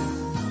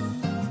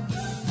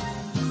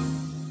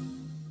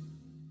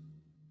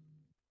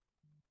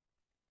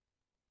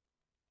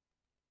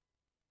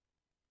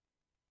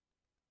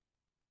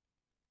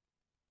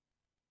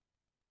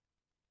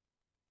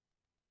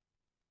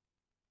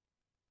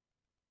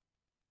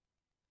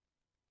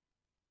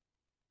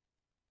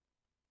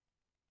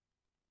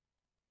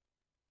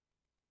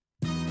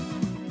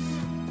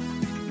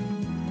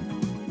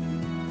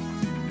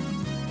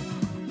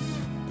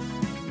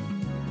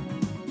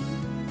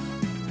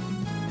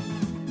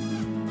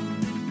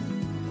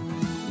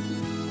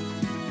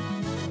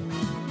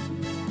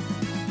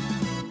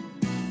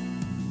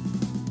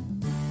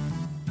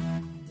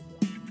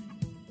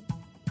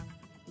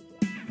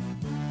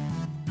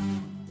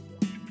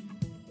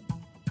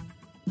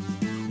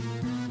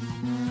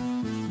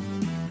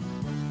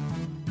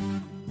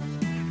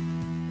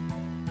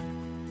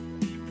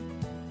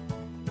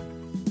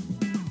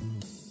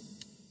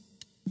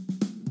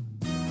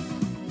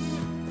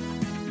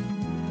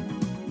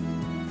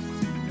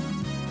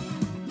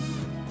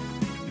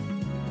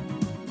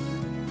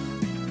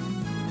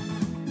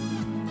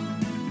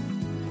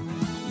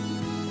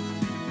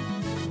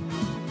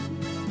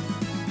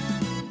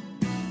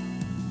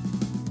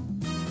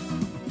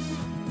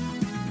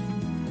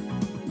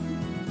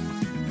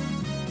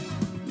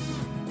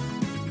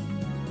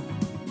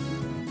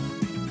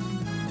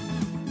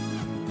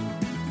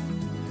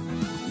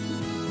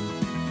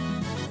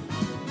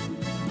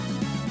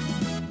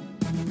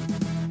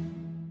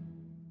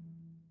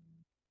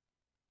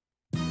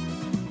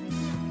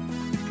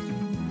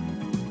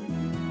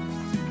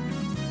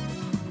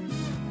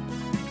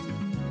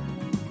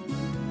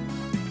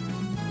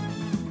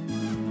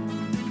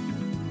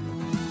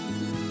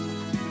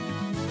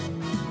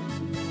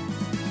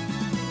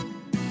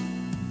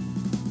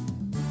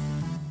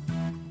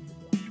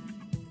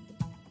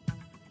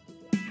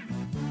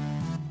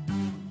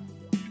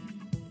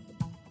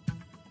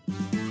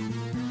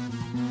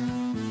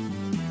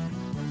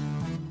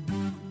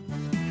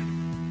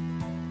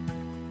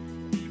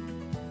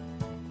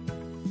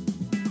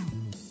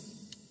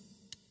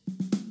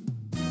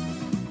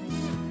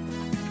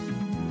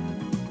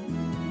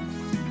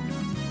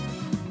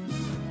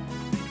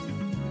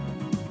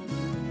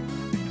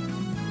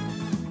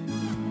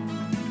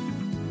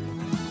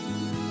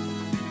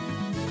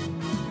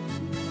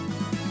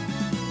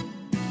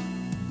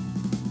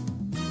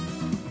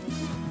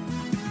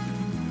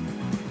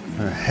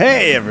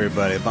 Hey,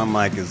 everybody. My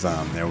mic is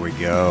on. There we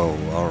go.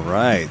 All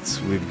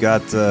right. We've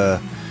got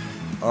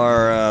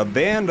our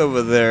band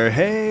over there.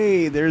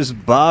 Hey, there's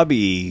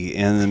Bobby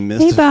and the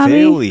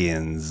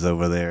Mystophalians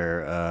over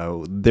there.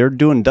 They're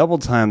doing double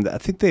time. I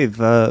think they've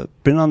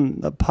been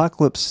on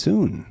Apocalypse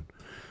Soon,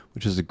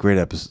 which is a great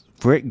episode.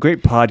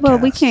 Great podcast. Well,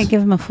 we can't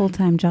give him a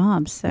full-time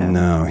job, so.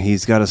 No,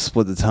 he's got to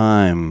split the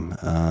time.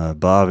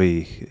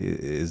 Bobby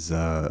is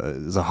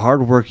a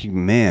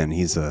hard-working man.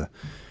 He's a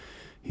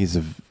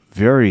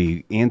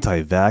very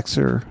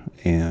anti-vaxxer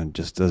and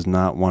just does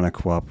not want to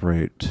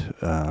cooperate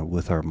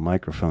with our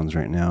microphones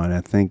right now. And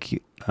I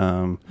think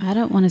I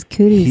don't want his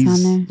cooties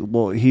on there.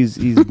 Well, he's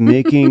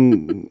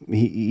making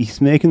he's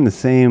making the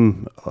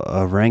same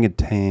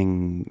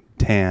orangutan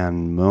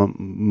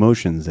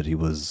motions that he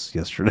was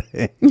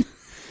yesterday.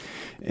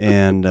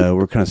 And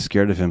we're kind of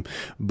scared of him.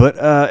 But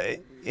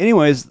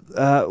anyways,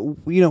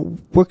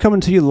 we're coming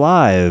to you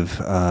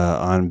live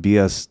on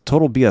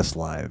Total BS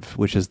Live,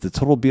 which is the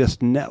Total BS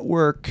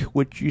Network,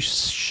 which you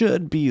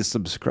should be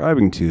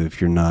subscribing to if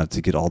you're not,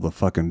 to get all the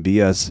fucking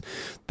BS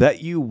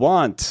that you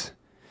want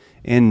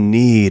and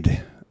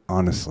need,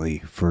 honestly,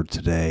 for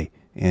today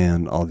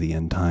and all the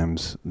end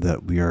times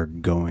that we are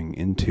going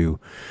into.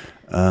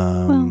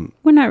 Well,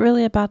 we're not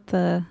really about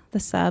the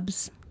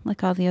subs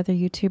like all the other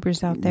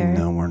YouTubers out there.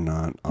 No, we're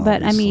not. Obviously.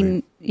 But I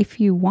mean, if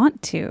you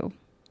want to,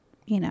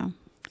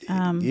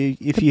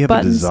 if you have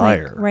a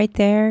desire, like right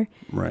there,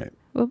 right?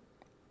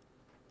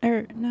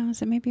 Or no,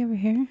 is it maybe over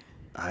here?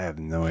 I have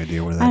no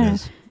idea where that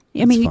is.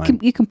 I mean,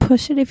 you can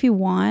push it if you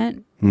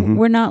want. Mm-hmm.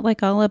 We're not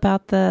like all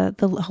about the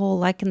whole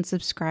like and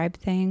subscribe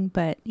thing,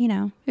 but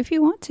if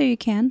you want to, you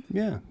can.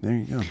 Yeah, there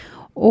you go.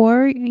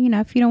 Or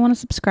if you don't want to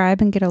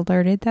subscribe and get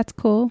alerted, that's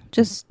cool.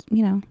 Just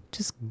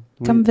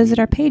come visit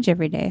our page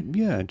every day.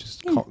 Yeah,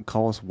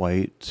 call us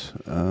white,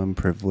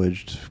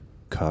 privileged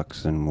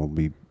cucks, and we'll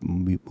be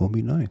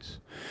nice.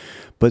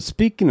 But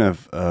speaking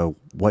of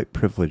white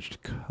privileged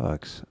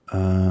cucks,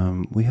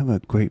 we have a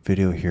great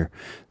video here.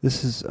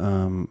 This is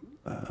a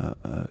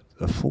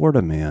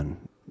Florida man.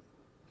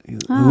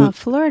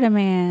 Florida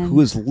man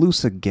who is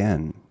loose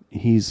again.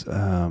 He's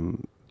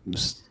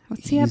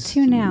what's he up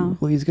to now?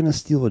 Well, he's gonna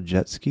steal a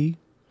jet ski,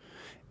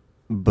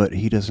 but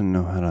he doesn't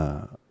know how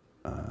to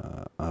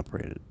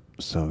operate it.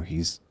 So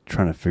he's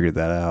trying to figure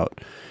that out.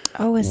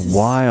 Oh, is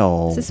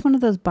this one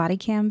of those body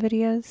cam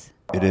videos?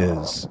 It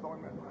is,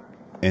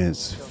 and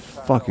it's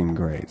fucking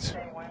great.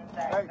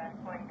 Hey,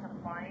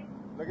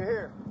 look at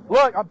here.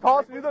 Look, I'm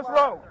tossing you this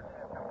rope.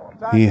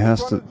 He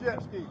has to.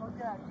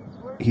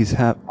 He's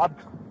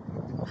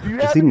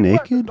is he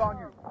naked?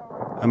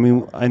 I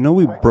mean, I know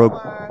we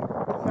broke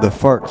the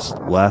farts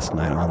last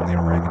night on the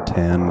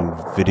orangutan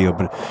video,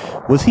 but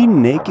was he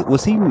naked?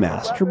 Was he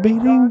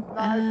masturbating?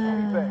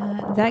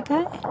 That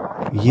guy?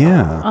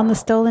 Yeah. On the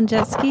stolen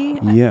jet ski?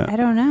 Yeah. I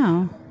don't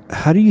know.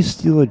 How do you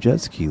steal a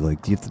jet ski?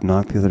 Like, do you have to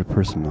knock the other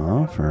person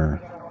off,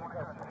 or?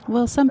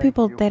 Well, some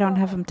people, they don't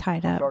have them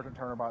tied up.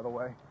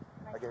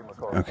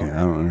 Okay, I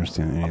don't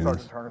understand any of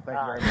this.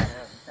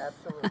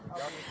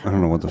 I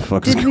don't know what the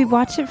fuck is going on. Did we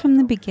watch it from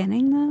the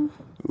beginning, though?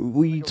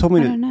 Well, you told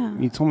me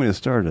to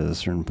start at a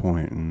certain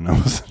point, and I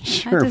wasn't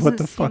sure what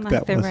the fuck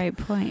that was. That doesn't seem like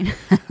the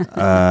right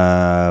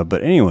point.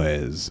 But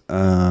anyways,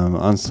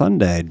 on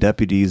Sunday,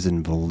 deputies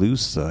in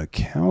Volusia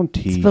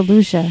County. It's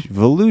Volusia.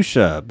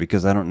 Volusia,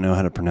 because I don't know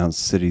how to pronounce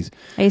cities.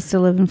 I used to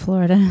live in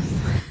Florida.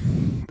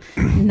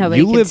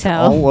 Nobody you could lived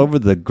tell. all over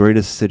the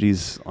greatest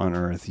cities on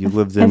earth. You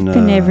lived in. I've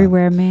been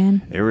everywhere,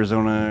 man.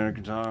 Arizona,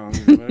 Arkansas.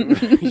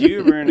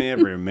 You've been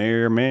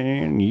everywhere,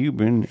 man. You've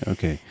been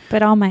okay.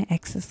 But all my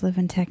exes live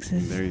in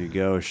Texas. There you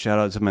go. Shout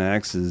out to my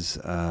exes.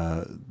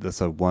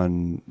 That's a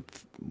one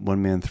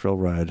man thrill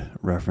ride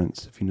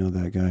reference. If you know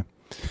that guy,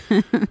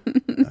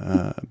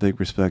 big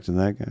respect to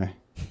that guy.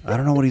 I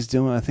don't know what he's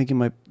doing. I think he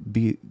might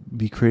be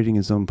creating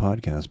his own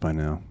podcast by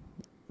now.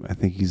 I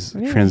think he's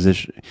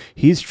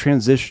He's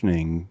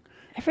transitioning.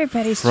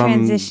 Everybody's from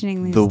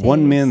transitioning these the days.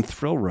 one man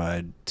thrill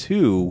ride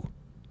to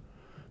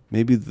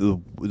maybe the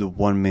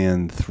one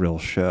man thrill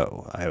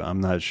show.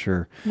 I'm not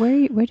sure.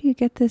 Where do you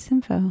get this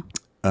info?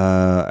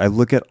 I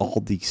look at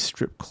all the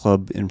strip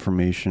club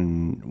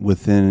information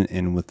within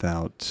and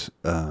without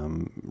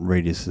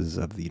radiuses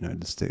of the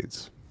United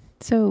States.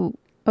 So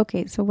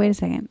wait a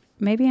second.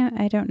 Maybe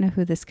I don't know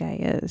who this guy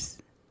is.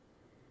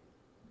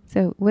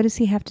 So what does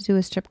he have to do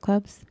with strip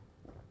clubs?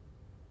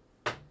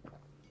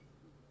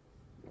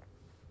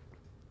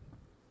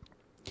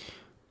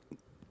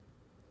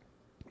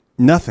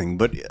 Nothing,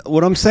 but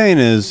what I'm saying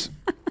is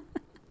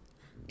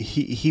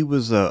he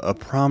was a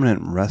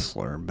prominent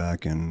wrestler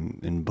back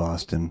in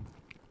Boston,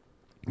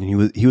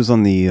 and he was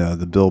on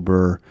the Bill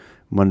Burr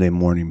Monday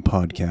Morning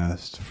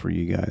podcast for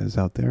you guys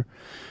out there,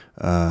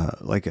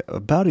 like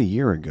about a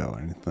year ago,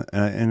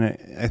 and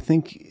I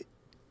think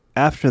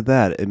after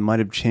that it might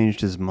have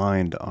changed his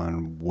mind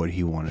on what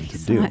he wanted to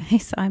do. He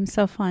saw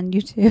himself on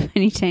YouTube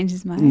and he changed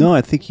his mind. No,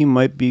 I think he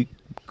might be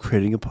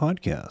creating a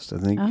podcast.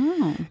 I think,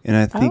 and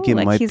I think it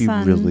like might he's be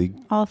on really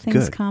all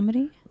things good.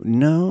 comedy.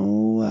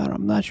 No,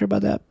 I'm not sure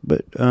about that,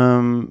 but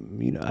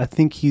I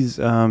think he's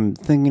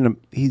thinking of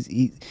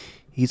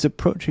he's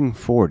approaching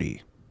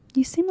 40.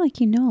 You seem like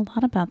you know a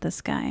lot about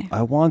this guy.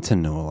 I want to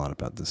know a lot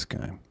about this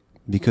guy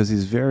because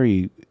he's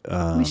very.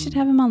 We should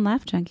have him on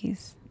Laugh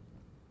Junkies.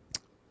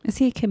 Is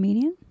he a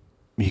comedian?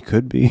 He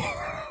could be.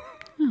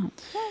 Oh.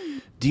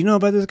 Do you know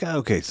about this guy?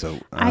 Okay, so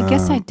I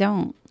guess I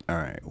don't. All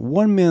right,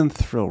 One Man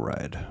Thrill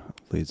Ride,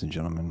 ladies and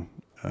gentlemen,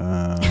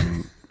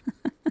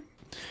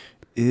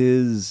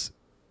 is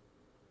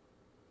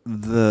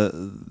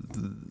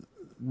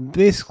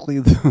basically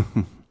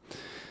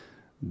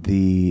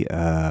the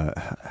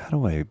how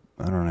do I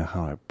don't know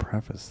how I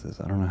preface this.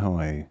 I don't know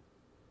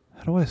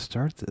how do I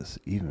start this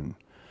even.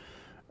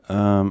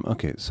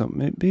 Okay, so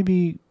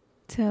maybe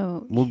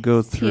we'll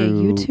go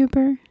through. Is he a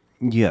YouTuber?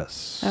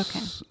 Yes.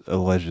 Okay.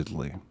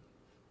 Allegedly.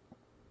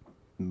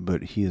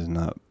 But he is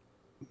not.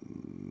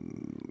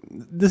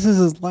 This is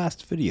his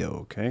last video,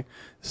 okay?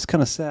 This is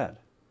kind of sad.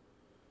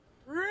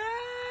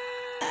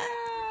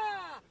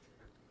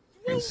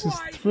 This is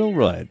Thrill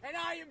Ride. And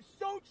I am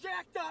so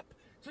jacked up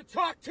to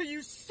talk to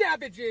you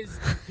savages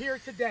here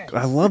today.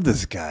 I love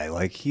this guy.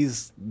 Like,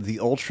 he's the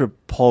ultra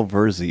Paul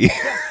Verzi.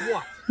 Guess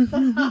what?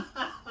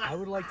 I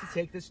would like to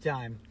take this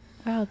time.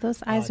 Wow,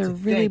 those eyes are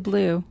really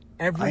blue.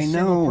 Every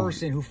single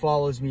person who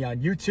follows me on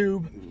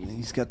YouTube.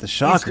 He's got the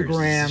shockers.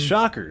 Instagram.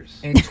 Shockers.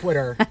 And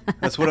Twitter.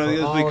 That's what we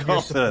call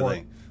it, I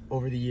think.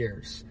 Over the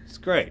years. It's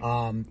great.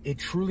 It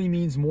truly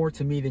means more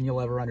to me than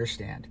you'll ever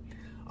understand.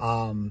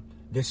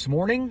 This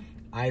morning,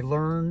 I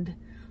learned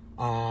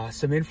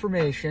some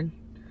information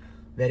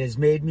that has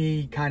made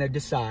me kind of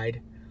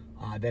decide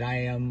that I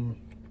am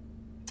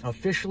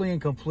officially and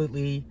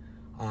completely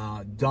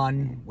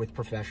done with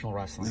professional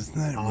wrestling. Isn't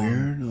that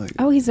weird? Like,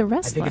 oh, he's a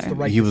wrestler. I think it's the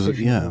right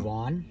decision to move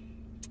on.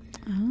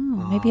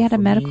 Oh, maybe he had a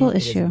medical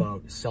issue. It is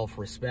about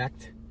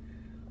self-respect,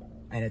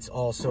 and it's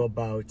also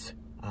about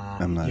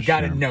I'm not you got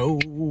to sure. know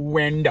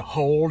when to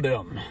hold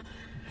them,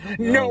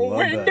 know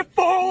when to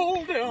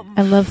fold them.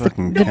 I love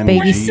the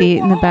baby seat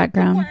in the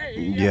background.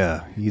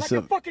 Yeah, he's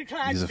like a fucking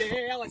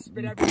Clydesdale. I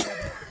spit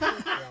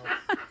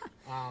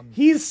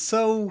he's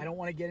so. I don't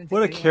want to get into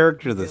what a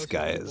character this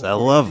guy is. I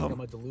love him. I'm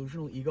a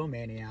delusional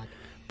egomaniac.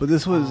 But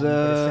this was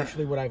but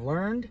essentially what I've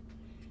learned.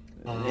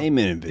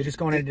 Amen. They're just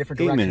going in a different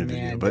direction,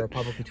 man. They're a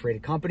publicly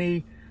traded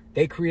company.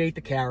 They create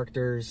the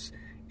characters,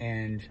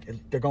 and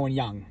they're going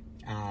young.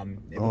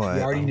 Which we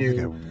already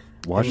knew.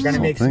 We're going to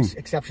make some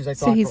exceptions. I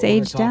thought. So he's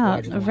aged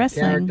out of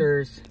wrestling.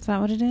 Characters. Is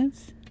that what it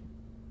is?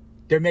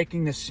 They're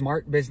making the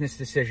smart business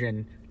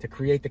decision to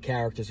create the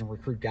characters and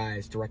recruit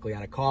guys directly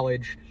out of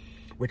college,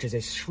 which is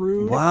a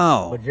shrewd,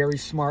 but very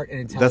smart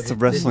and intelligent. That's the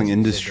wrestling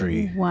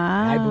industry. Decision.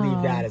 Wow. And I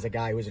believe that as a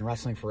guy who was in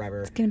wrestling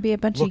forever. It's going to be a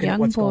bunch of young at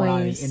what's boys. Going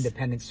on in the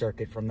independent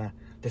circuit from the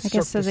I Cirque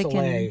guess so du they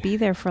Soleil, can be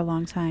there for a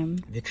long time.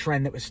 the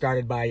trend that was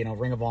started by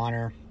Ring of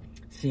Honor,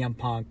 CM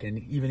Punk, and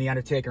even the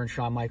Undertaker and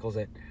Shawn Michaels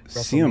at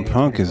WrestleMania CM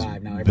Punk has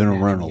 25. Now, every been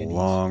match around in a the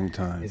long Indies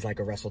time. Is like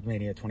a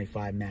WrestleMania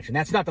 25 match, and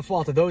that's not the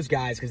fault of those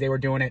guys because they were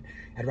doing it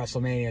at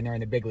WrestleMania and they're in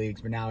the big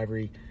leagues. But now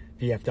every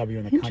PFW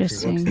in the country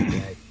works that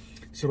way.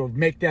 So to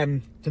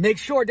make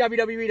sure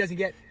WWE doesn't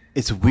get.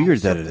 It's weird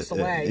that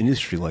an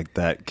industry like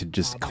that could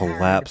just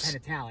collapse.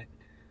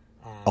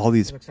 All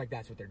these looks like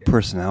that's what they're doing.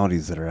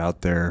 personalities that are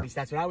out there. At least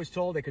that's what I was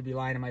told. They could be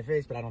lying in my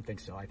face, but I don't think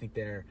so. I think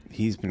they're.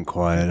 He's been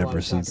quiet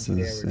ever since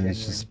this, and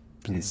it's just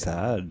been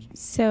sad.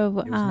 So,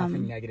 there was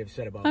nothing negative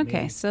said about me.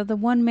 okay, so the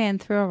One Man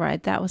Thrill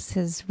Ride, that was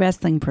his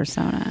wrestling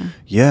persona.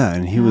 Yeah,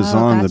 and he was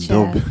on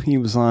gotcha. he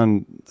was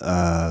on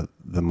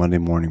the Monday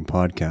Morning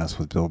Podcast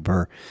with Bill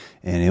Burr,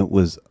 and it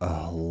was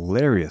a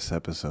hilarious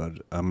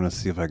episode. I'm gonna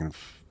see if I can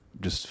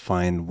just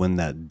find when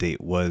that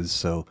date was.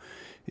 So,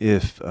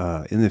 if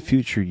in the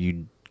future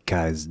you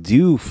guys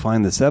do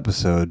find this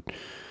episode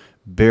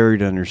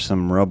buried under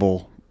some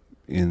rubble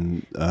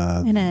in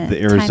the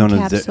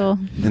Arizona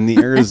in the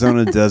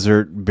Arizona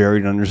desert,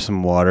 buried under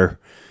some water,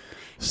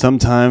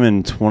 sometime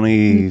in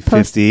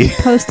 2050,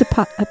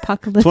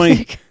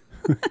 post-apocalyptic.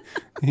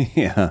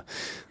 Yeah.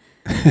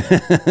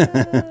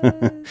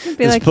 It'd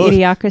be like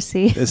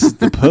Idiocracy. This is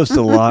the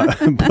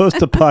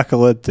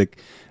post-apocalyptic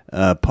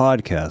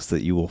podcast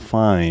that you will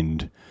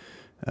find.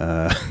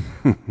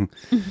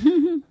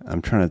 I'm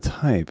trying to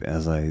type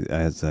as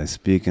I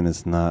speak, and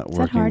it's not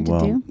working hard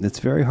well. to do? It's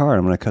very hard.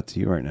 I'm going to cut to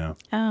you right now.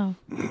 Oh.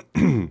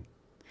 Well,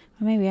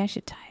 maybe I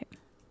should type.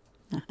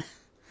 No.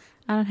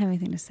 I don't have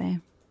anything to say.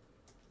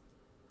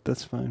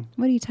 That's fine.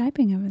 What are you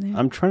typing over there?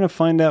 I'm trying to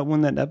find out when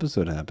that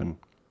episode happened.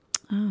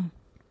 Oh.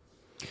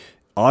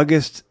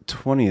 August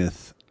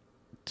 20th,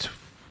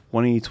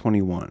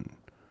 2021.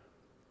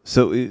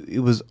 So it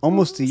was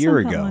almost a year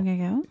ago. Long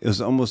ago. It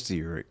was almost a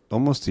year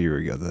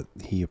ago that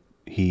he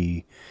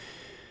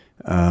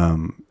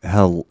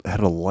had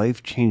a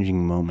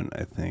life-changing moment,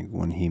 I think,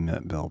 when he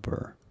met Bill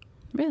Burr.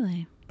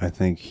 Really? I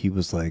think he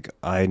was like,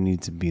 I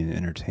need to be in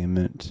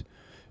entertainment,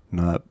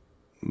 not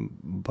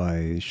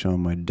by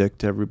showing my dick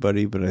to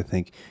everybody, but I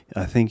think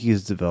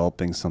he's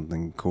developing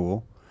something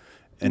cool,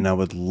 and I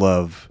would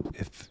love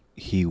if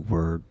he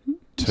were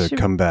to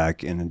come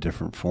back in a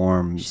different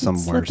form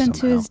somewhere. Slip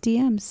into his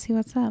DMs, see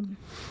what's up.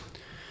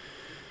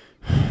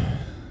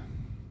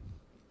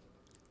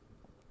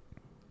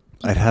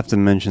 I'd have to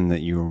mention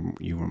that you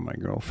were my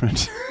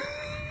girlfriend.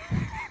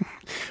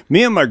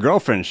 Me and my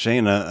girlfriend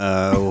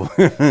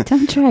Shayna.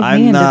 Don't drag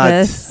me into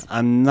this.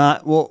 I'm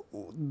not. Well,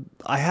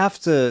 I have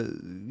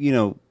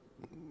to.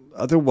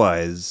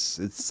 Otherwise,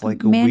 it's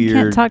like a man weird.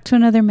 Can't talk to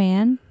another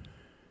man.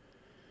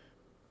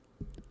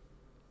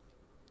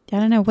 I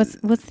don't know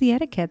what's the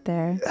etiquette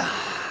there.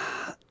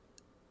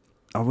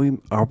 Are we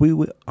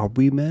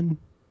men?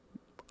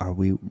 Are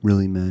we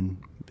really men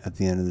at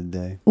the end of the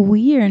day?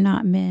 We are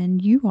not men.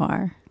 You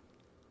are.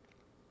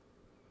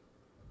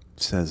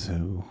 Says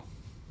who?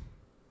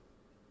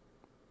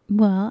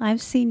 Well,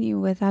 I've seen you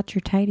without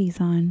your tighties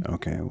on.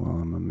 Okay, well,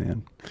 I'm a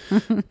man.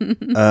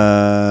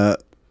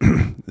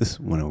 This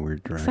went a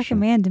weird direction. It's like a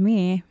man to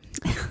me.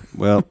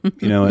 Well,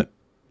 you know what?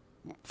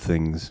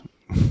 Things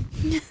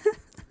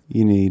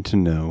you need to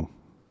know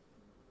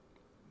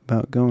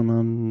about going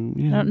on.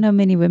 I don't know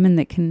many women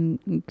that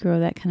can grow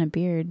that kind of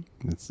beard.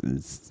 It's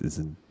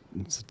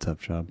a tough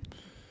job.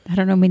 I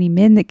don't know many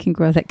men that can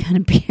grow that kind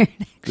of beard.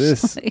 Actually.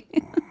 This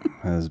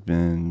has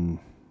been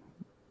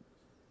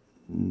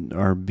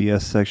our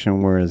BS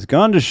section where it's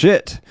gone to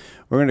shit.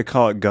 We're going to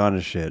call it gone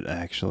to shit,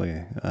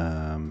 actually.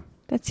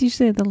 That's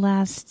usually the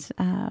last,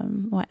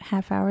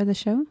 half hour of the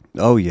show?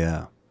 Oh,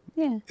 yeah.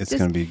 Yeah. It's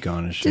going to be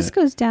gone to shit. Just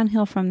goes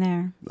downhill from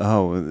there.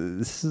 Oh,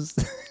 this is...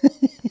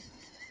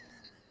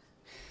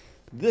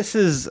 This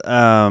is...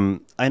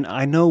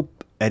 I know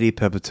Eddie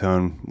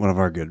Pepitone, one of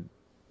our good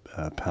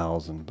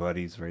pals and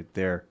buddies right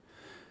there.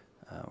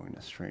 We're going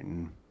to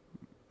straighten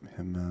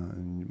him out.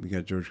 And we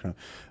got George Conn.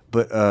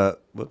 But,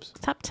 whoops.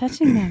 Stop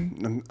touching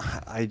them.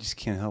 I just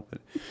can't help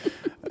it.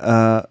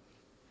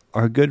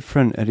 Our good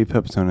friend Eddie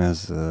Pepitone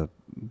has a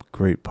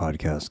great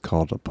podcast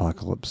called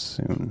Apocalypse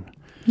Soon.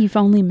 You've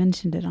only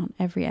mentioned it on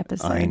every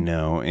episode. I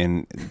know,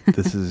 and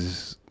this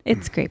is...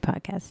 It's a great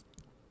podcast.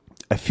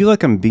 I feel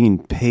like I'm being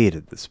paid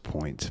at this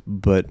point,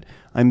 but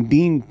I'm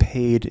being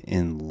paid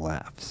in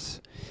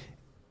laughs.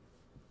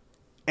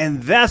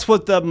 And that's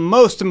what the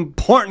most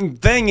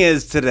important thing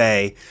is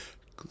today.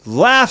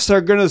 Laughs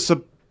are going to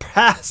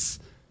surpass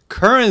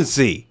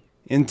currency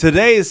in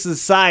today's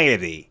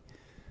society,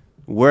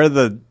 where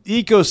the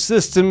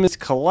ecosystem is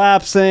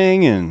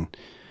collapsing and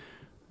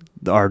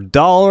our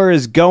dollar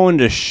is going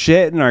to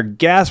shit and our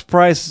gas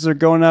prices are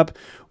going up.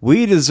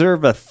 We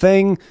deserve a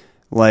thing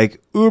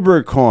like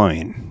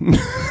UberCoin,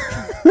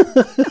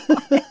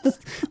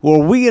 where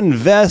we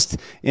invest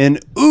in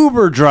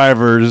Uber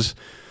drivers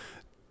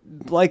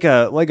like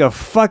a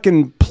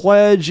fucking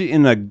pledge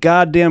in a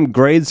goddamn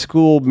grade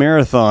school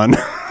marathon.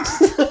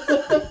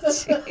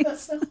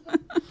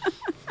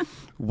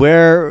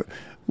 Where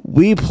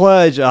we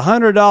pledge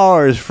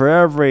 $100 for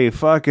every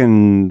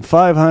fucking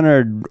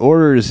 500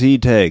 orders he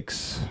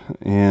takes,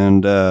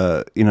 and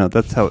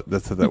that's how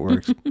that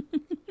works.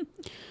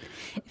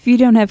 If you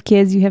don't have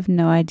kids, you have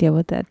no idea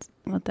what that's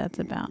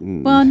about.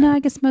 Well, no, I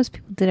guess most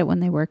people did it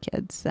when they were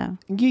kids. So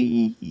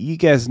you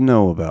guys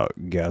know about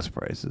gas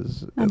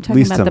prices. I'm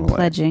talking about the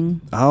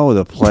pledging. Oh,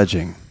 the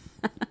pledging.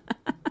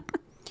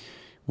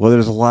 Well,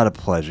 there's a lot of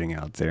pledging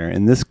out there,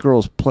 and this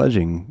girl's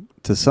pledging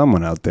to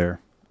someone out there.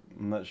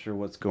 I'm not sure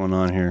what's going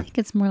on here. I think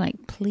it's more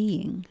like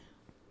pleading.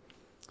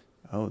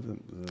 Oh,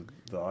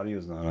 the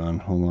audio's not on.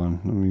 Hold on.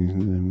 Let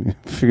me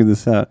figure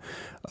this out.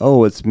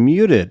 Oh, it's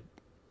muted.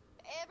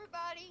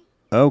 Everybody.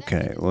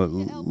 Okay. Well,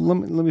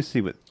 let me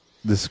see what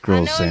this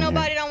girl's saying. I know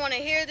nobody here. don't want to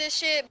hear this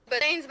shit, but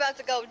things about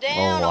to go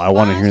down. Oh, I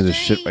want to hear this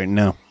shit right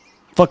now.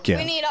 Fuck yeah.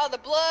 We need all the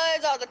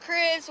Bloods, all the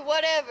Crips,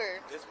 whatever.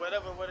 It's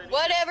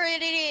whatever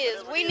it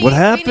is. We need, what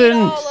happened? We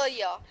need all of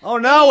y'all. Oh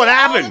no, what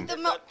happened?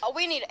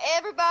 We need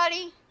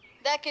everybody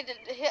that could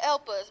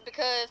help us,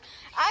 because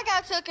I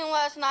got tooken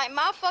last night.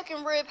 My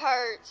fucking rib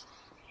hurts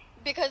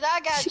because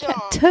I got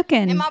jumped.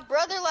 Tooken. And my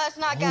brother last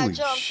night got Holy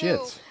jumped shit.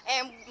 too.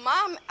 And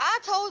I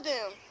told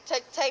them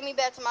to take me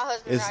back to my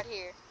husband right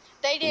here.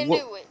 They didn't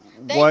do it.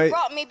 They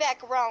brought me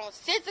back around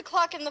 6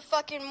 o'clock in the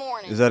fucking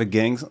morning. Is that a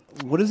gang?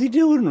 What is he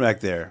doing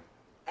back there?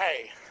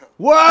 Hey.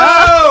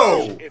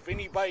 Whoa! If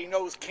anybody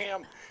knows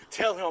Cam,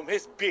 tell him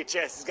his bitch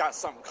ass has got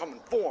something coming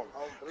for him.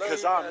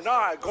 Because I'm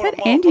not going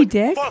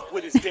to fuck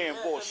with his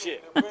damn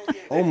bullshit.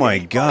 Oh my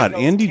God,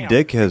 Andy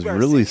Dick has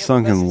really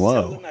sunken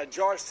low.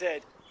 George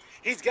said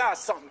he's got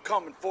something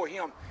coming for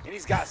him, and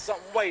he's got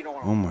something waiting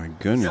on him. Oh my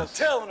goodness.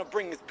 So tell him to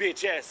bring his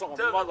bitch ass on,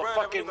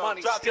 motherfucking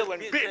money stealing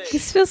bitch.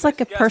 This feels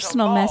like a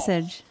personal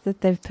message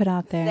that they've put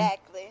out there.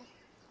 Exactly.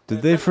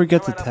 Did they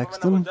forget to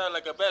text him?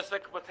 Like a best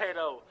second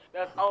potato.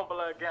 That's on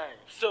blood game.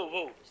 So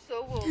woo.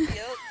 So woo.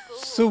 Yep.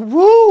 So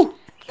woo.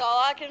 That's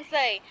all I can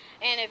say.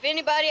 And if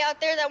anybody out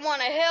there that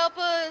want to help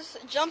us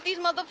jump these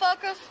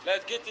motherfuckers,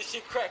 let's get this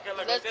shit cracking.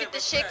 Let's get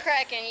this shit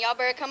cracking. Y'all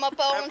better come up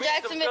on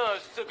Jacksonville.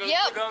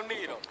 Yep.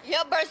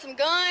 Yep. Bring some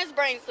guns.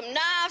 Bring some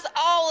knives.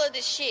 All of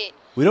the shit.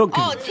 We don't.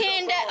 All the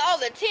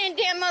 10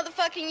 damn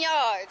motherfucking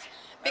yards.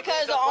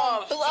 Because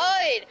on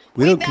blood,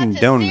 we don't about to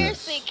condone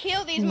seriously this.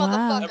 kill these Wow.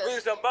 motherfuckers. Bring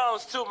some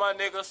bones too, my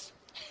niggas.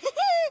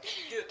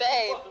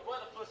 Babe.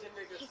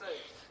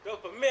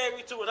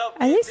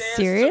 Are they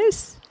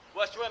serious?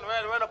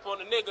 Run up on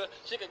the nigga.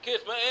 She can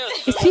kiss my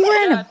ass. Is he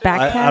wearing a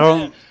backpack? I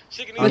don't.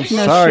 I'm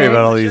sorry about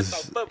all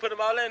these. Put them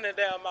all in their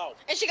damn mouth.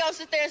 And she gonna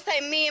sit there and say,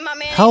 me and my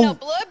man How- ain't no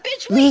blood.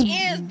 Bitch, we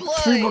is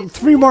blood.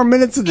 Three more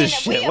minutes of this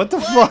shit. What the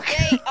fuck?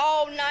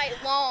 All night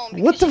long.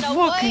 What the You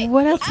know fuck?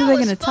 What else are I they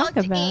was going to talk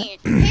fucked about?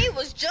 in. He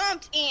was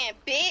jumped in,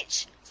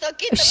 bitch. So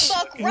get the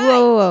fuck right.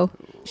 Whoa.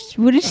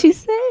 What did she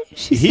say?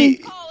 She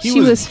said she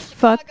was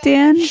fucked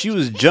in? She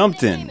was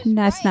jumped in.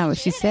 That's not what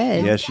she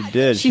said. Yeah, she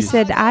did. She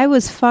said, I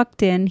was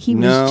fucked in. He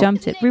No. was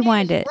jumped in.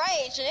 Rewind it.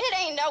 Rage, and it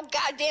ain't no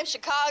goddamn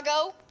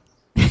Chicago.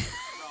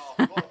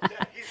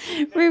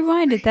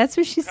 Rewind it. That's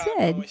what she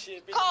said.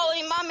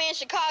 Calling my man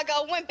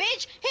Chicago when,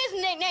 bitch,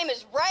 his nickname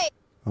is Ray.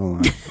 Hold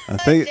on. I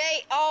think.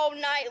 Day all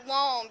night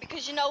long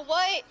because you know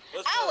what?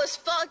 I was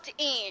fucked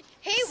in.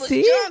 He was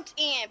See? jumped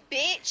in,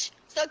 bitch.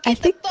 So get I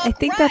think the fuck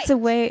right. that's a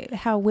way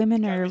how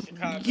women are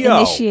Yo.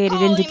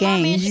 initiated into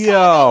gangs.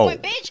 Yo,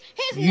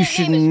 you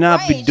should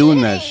not be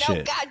doing that Ain't no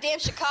shit. goddamn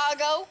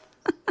Chicago.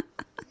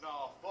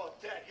 No,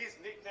 fuck that. His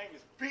nickname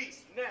is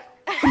Beast now.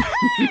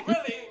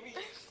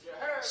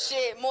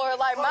 Shit, more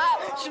like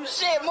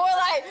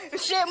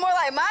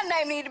my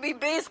name need to be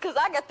Beast because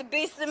I got the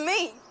beast in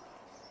me.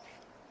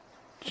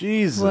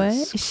 Jesus. What?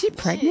 Is she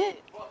pregnant?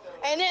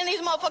 And then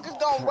these motherfuckers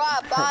gonna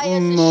ride by us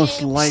and Most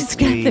shit. likely. She's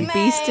got the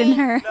beast in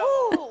her.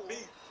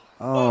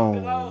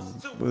 Oh,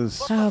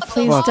 was Oh,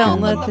 please don't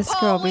let this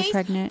girl be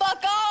pregnant.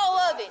 Fuck all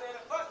of it.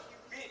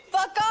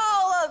 Fuck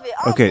all of it.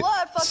 All Okay,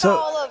 blood, fuck so-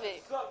 all of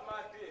it.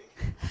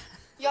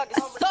 Y'all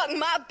can suck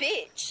my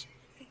bitch.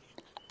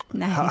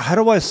 How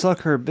do I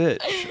suck her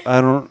bitch?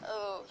 I don't.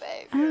 Oh,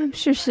 baby. I'm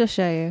sure she'll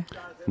show you.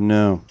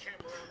 No.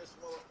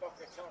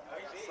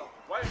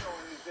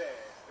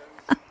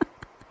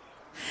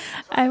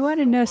 I want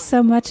to know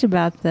so much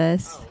about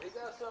this.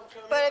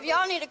 But if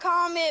y'all need to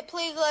comment,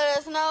 please let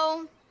us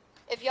know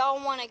if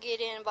y'all want to get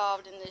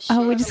involved in this Oh,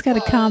 shit. we just got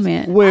a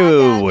comment.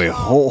 Wait.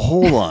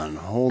 Hold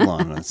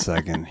on a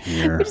second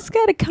here. We just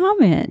got a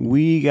comment.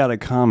 We got a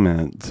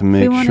comment to We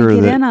make want sure to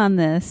get that in on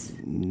this.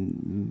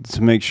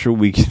 to make sure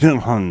we get in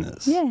on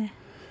this. Yeah.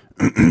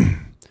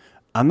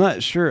 I'm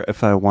not sure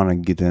if I want to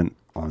get in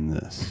on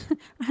this.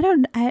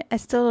 I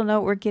still don't know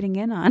what we're getting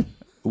in on.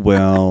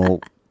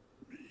 Well,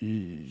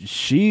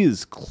 she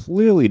is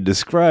clearly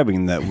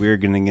describing that we're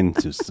getting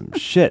into some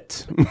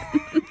shit.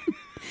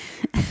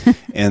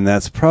 And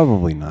that's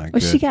probably not Well,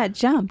 good. she got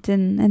jumped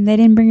and they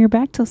didn't bring her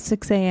back till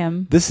 6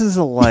 a.m. This is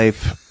a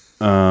life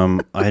I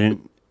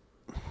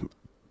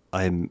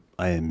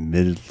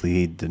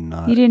admittedly did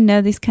not. You didn't know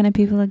these kind of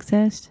people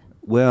exist?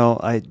 Well,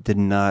 I did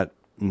not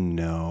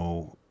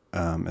know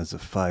as a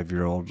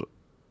 5-year-old.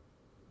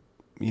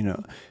 You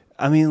know,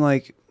 I mean,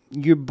 like,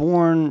 you're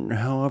born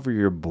however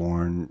you're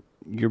born.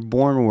 You're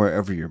born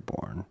wherever you're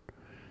born.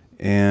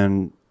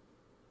 And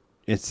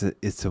it's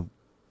a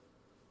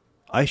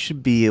I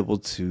should be able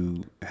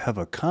to have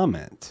a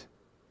comment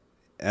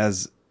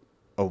as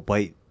a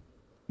white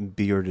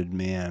bearded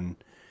man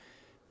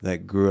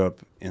that grew up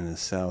in the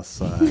South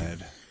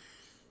Side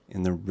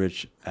in the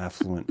rich,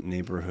 affluent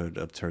neighborhood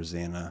of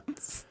Tarzana,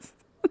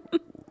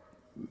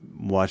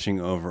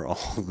 watching over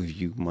all of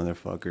you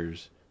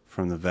motherfuckers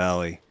from the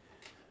valley.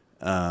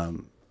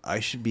 I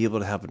should be able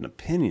to have an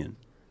opinion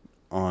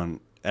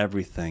on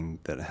everything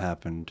that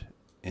happened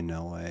in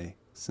LA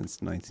since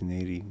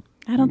 1980.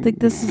 I don't think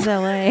this is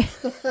LA.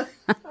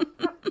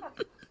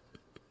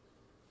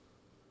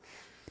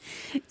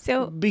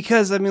 So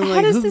because I mean, how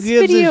like, does who this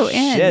gives video a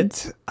end?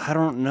 shit? I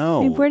don't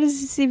know. I mean, where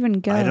does this even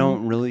go? I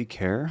don't really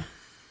care,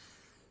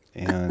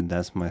 and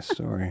that's my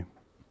story.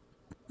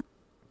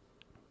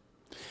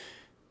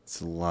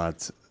 It's a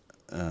lot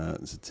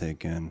to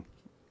take in,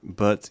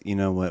 but you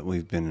know what?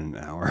 We've been an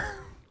hour,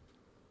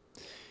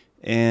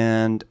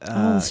 and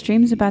the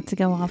stream's about to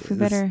go off. We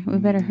better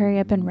hurry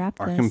up and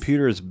wrap our this.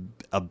 computer is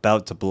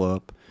about to blow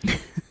up.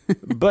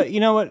 But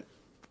you know what?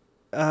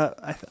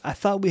 I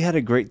thought we had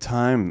a great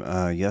time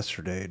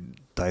yesterday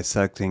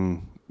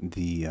dissecting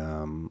the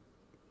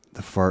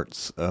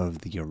farts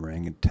of the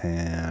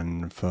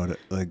orangutan photo,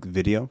 like,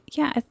 video.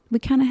 Yeah, we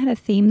kind of had a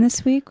theme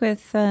this week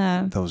with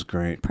That was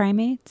great.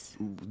 primates.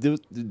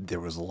 There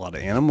was a lot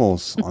of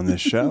animals on this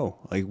show.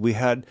 Like,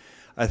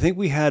 I think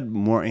we had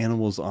more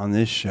animals on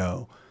this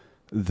show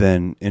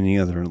than any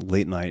other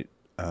late night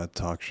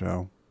talk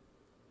show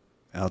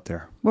out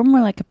there. We're more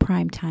like a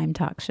prime time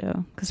talk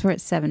show because we're at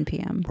 7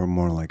 p.m. We're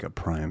more like a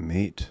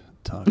primate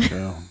talk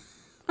show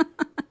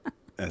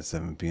at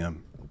 7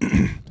 p.m.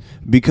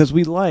 Because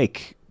we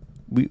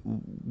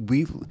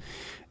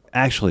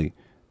actually,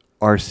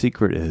 our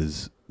secret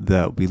is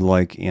that we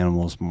like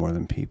animals more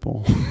than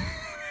people.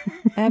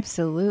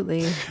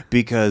 Absolutely.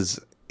 Because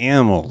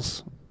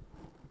animals,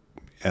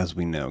 as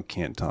we know,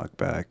 can't talk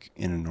back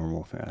in a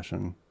normal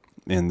fashion,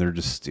 and they're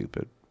just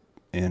stupid.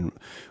 And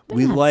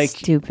They're not like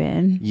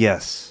stupid.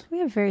 Yes. We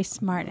have very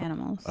smart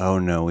animals. Oh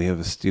no, we have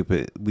a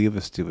stupid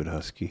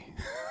husky.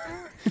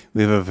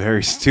 We have a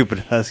very stupid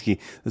husky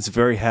that's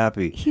very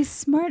happy. He's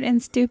smart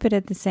and stupid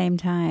at the same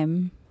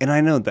time. And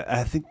I know that.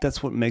 I think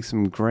that's what makes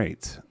him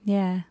great.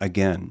 Yeah.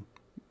 Again.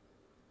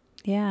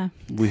 Yeah.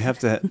 We have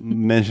to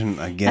mention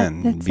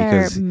again that's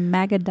because our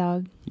MAGA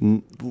dog.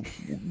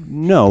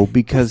 No,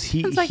 because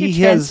he like he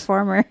a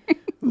transformer.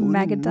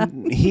 MAGA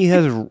dog. he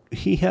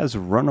has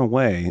run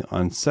away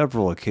on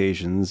several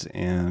occasions,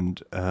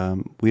 and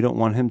we don't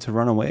want him to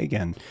run away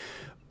again.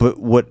 But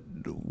what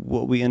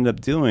we end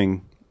up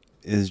doing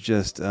is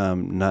just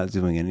not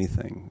doing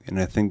anything, and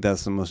I think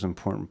that's the most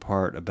important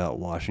part about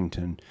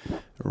Washington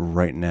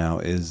right now.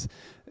 Is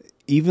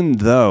even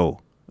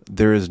though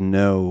there is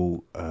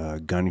no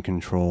gun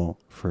control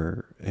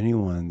for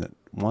anyone that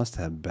wants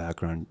to have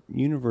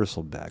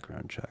universal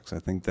background checks. I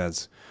think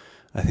that's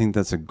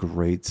a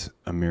great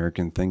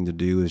American thing to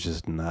do, is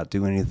just not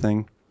do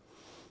anything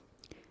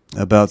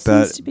about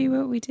that. Seems to be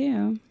what we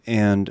do.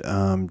 And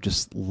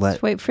just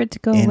wait for it to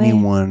go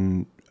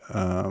anyone,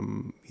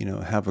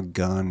 have a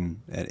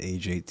gun at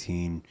age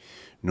 18,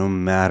 no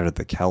matter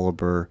the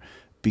caliber.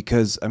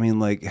 Because, I mean,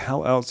 like,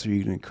 how else are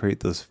you going to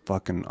create those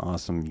fucking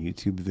awesome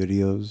YouTube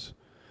videos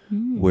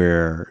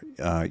where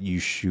you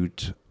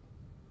shoot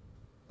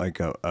like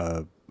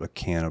a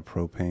can of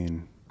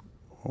propane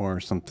or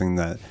something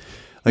that,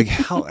 like,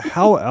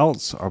 how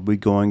else are we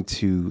going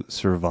to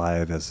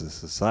survive as a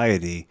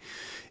society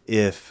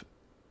if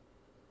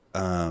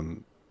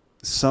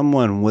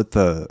someone with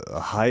a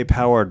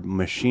high-powered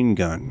machine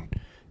gun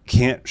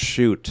can't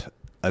shoot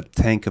a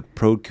tank of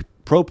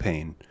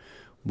propane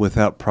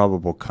without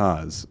probable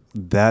cause?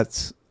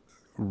 That's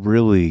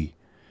really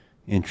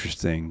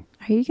interesting.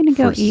 Are you going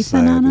to go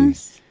Ethan on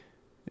us?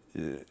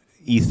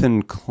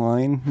 Ethan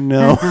Klein?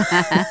 No.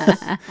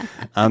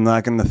 I'm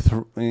not going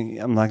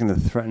to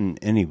threaten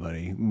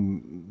anybody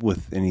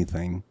with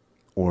anything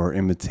or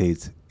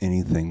imitate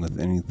anything with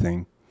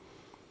anything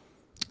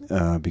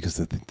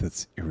because I think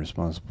that's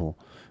irresponsible.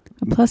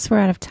 Plus, we're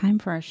out of time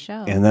for our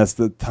show. And that's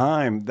the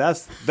time.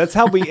 That's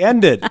how we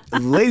end it.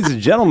 Ladies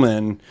and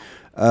gentlemen,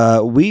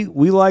 we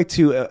like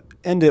to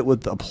end it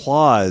with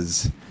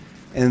applause,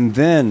 and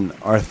then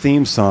our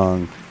theme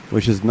song,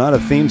 which is not a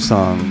theme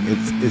song.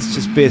 It's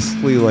just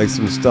basically like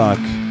some stock.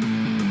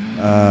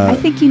 I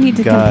think you need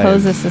to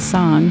compose us a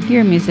song.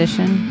 You're a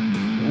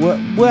musician.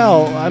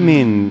 Well, I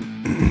mean,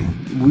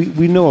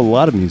 we know a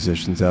lot of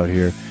musicians out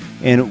here,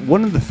 and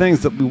one of the things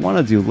that we want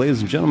to do,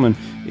 ladies and gentlemen,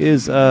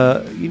 is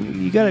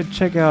you got to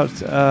check out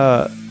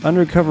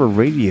Undercover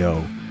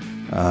Radio.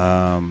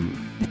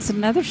 It's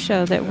another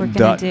show that we're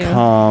going to do.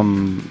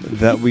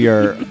 That we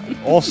are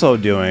also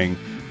doing.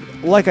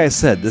 Like I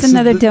said, this is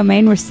another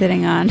domain we're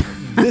sitting on.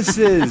 This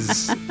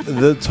is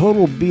the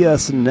Total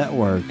BS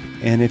Network,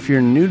 and if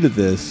you're new to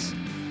this,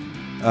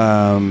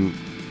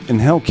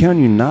 and how can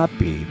you not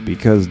be?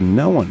 Because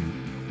no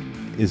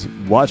one is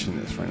watching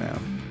this right now.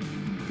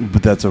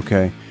 But that's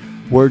okay.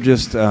 We're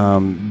just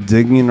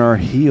digging our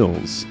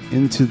heels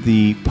into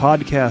the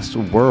podcast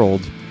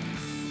world,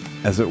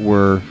 as it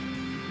were,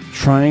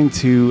 trying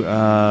to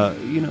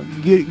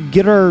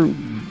get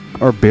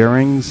our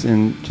bearings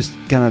and just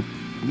kind of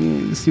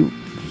see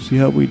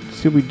how we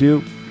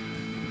do.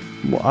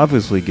 We'll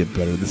obviously get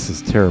better. This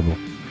is terrible.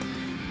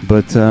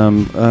 But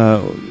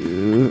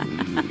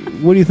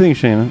what do you think,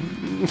 Shayna?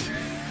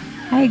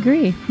 I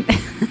agree.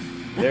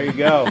 There you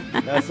go.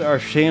 That's our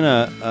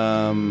Shayna,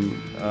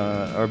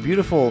 our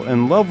beautiful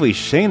and lovely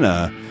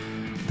Shayna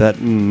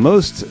that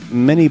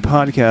many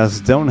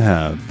podcasts don't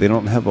have. They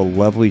don't have a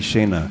lovely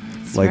Shayna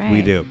like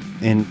we do.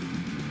 And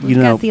We've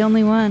got the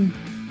only one.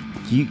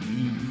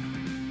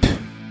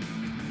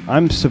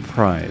 I'm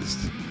surprised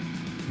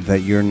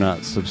that you're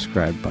not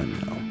subscribed by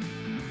now.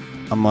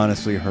 I'm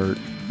honestly hurt.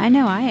 I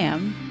know I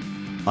am.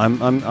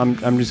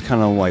 I'm just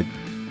kind of like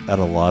at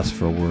a loss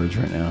for words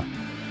right now.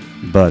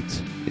 But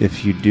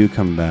if you do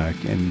come back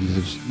and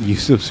you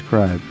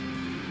subscribe,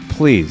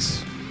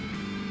 please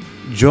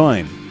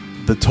join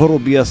the Total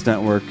BS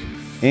Network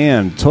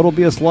and Total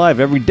BS Live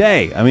every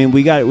day. I mean,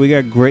 we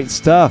got great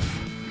stuff,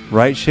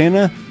 right,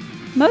 Shayna?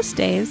 Most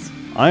days.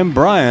 I'm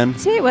Brian.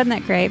 See, it wasn't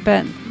that great,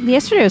 but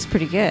yesterday was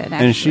pretty good,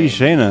 actually. And she's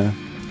Shayna,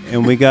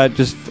 and we got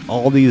just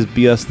all these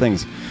BS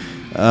things.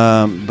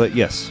 But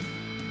yes,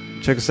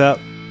 check us out.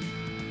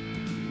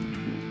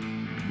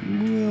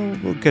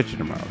 We'll catch you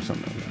tomorrow or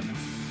something.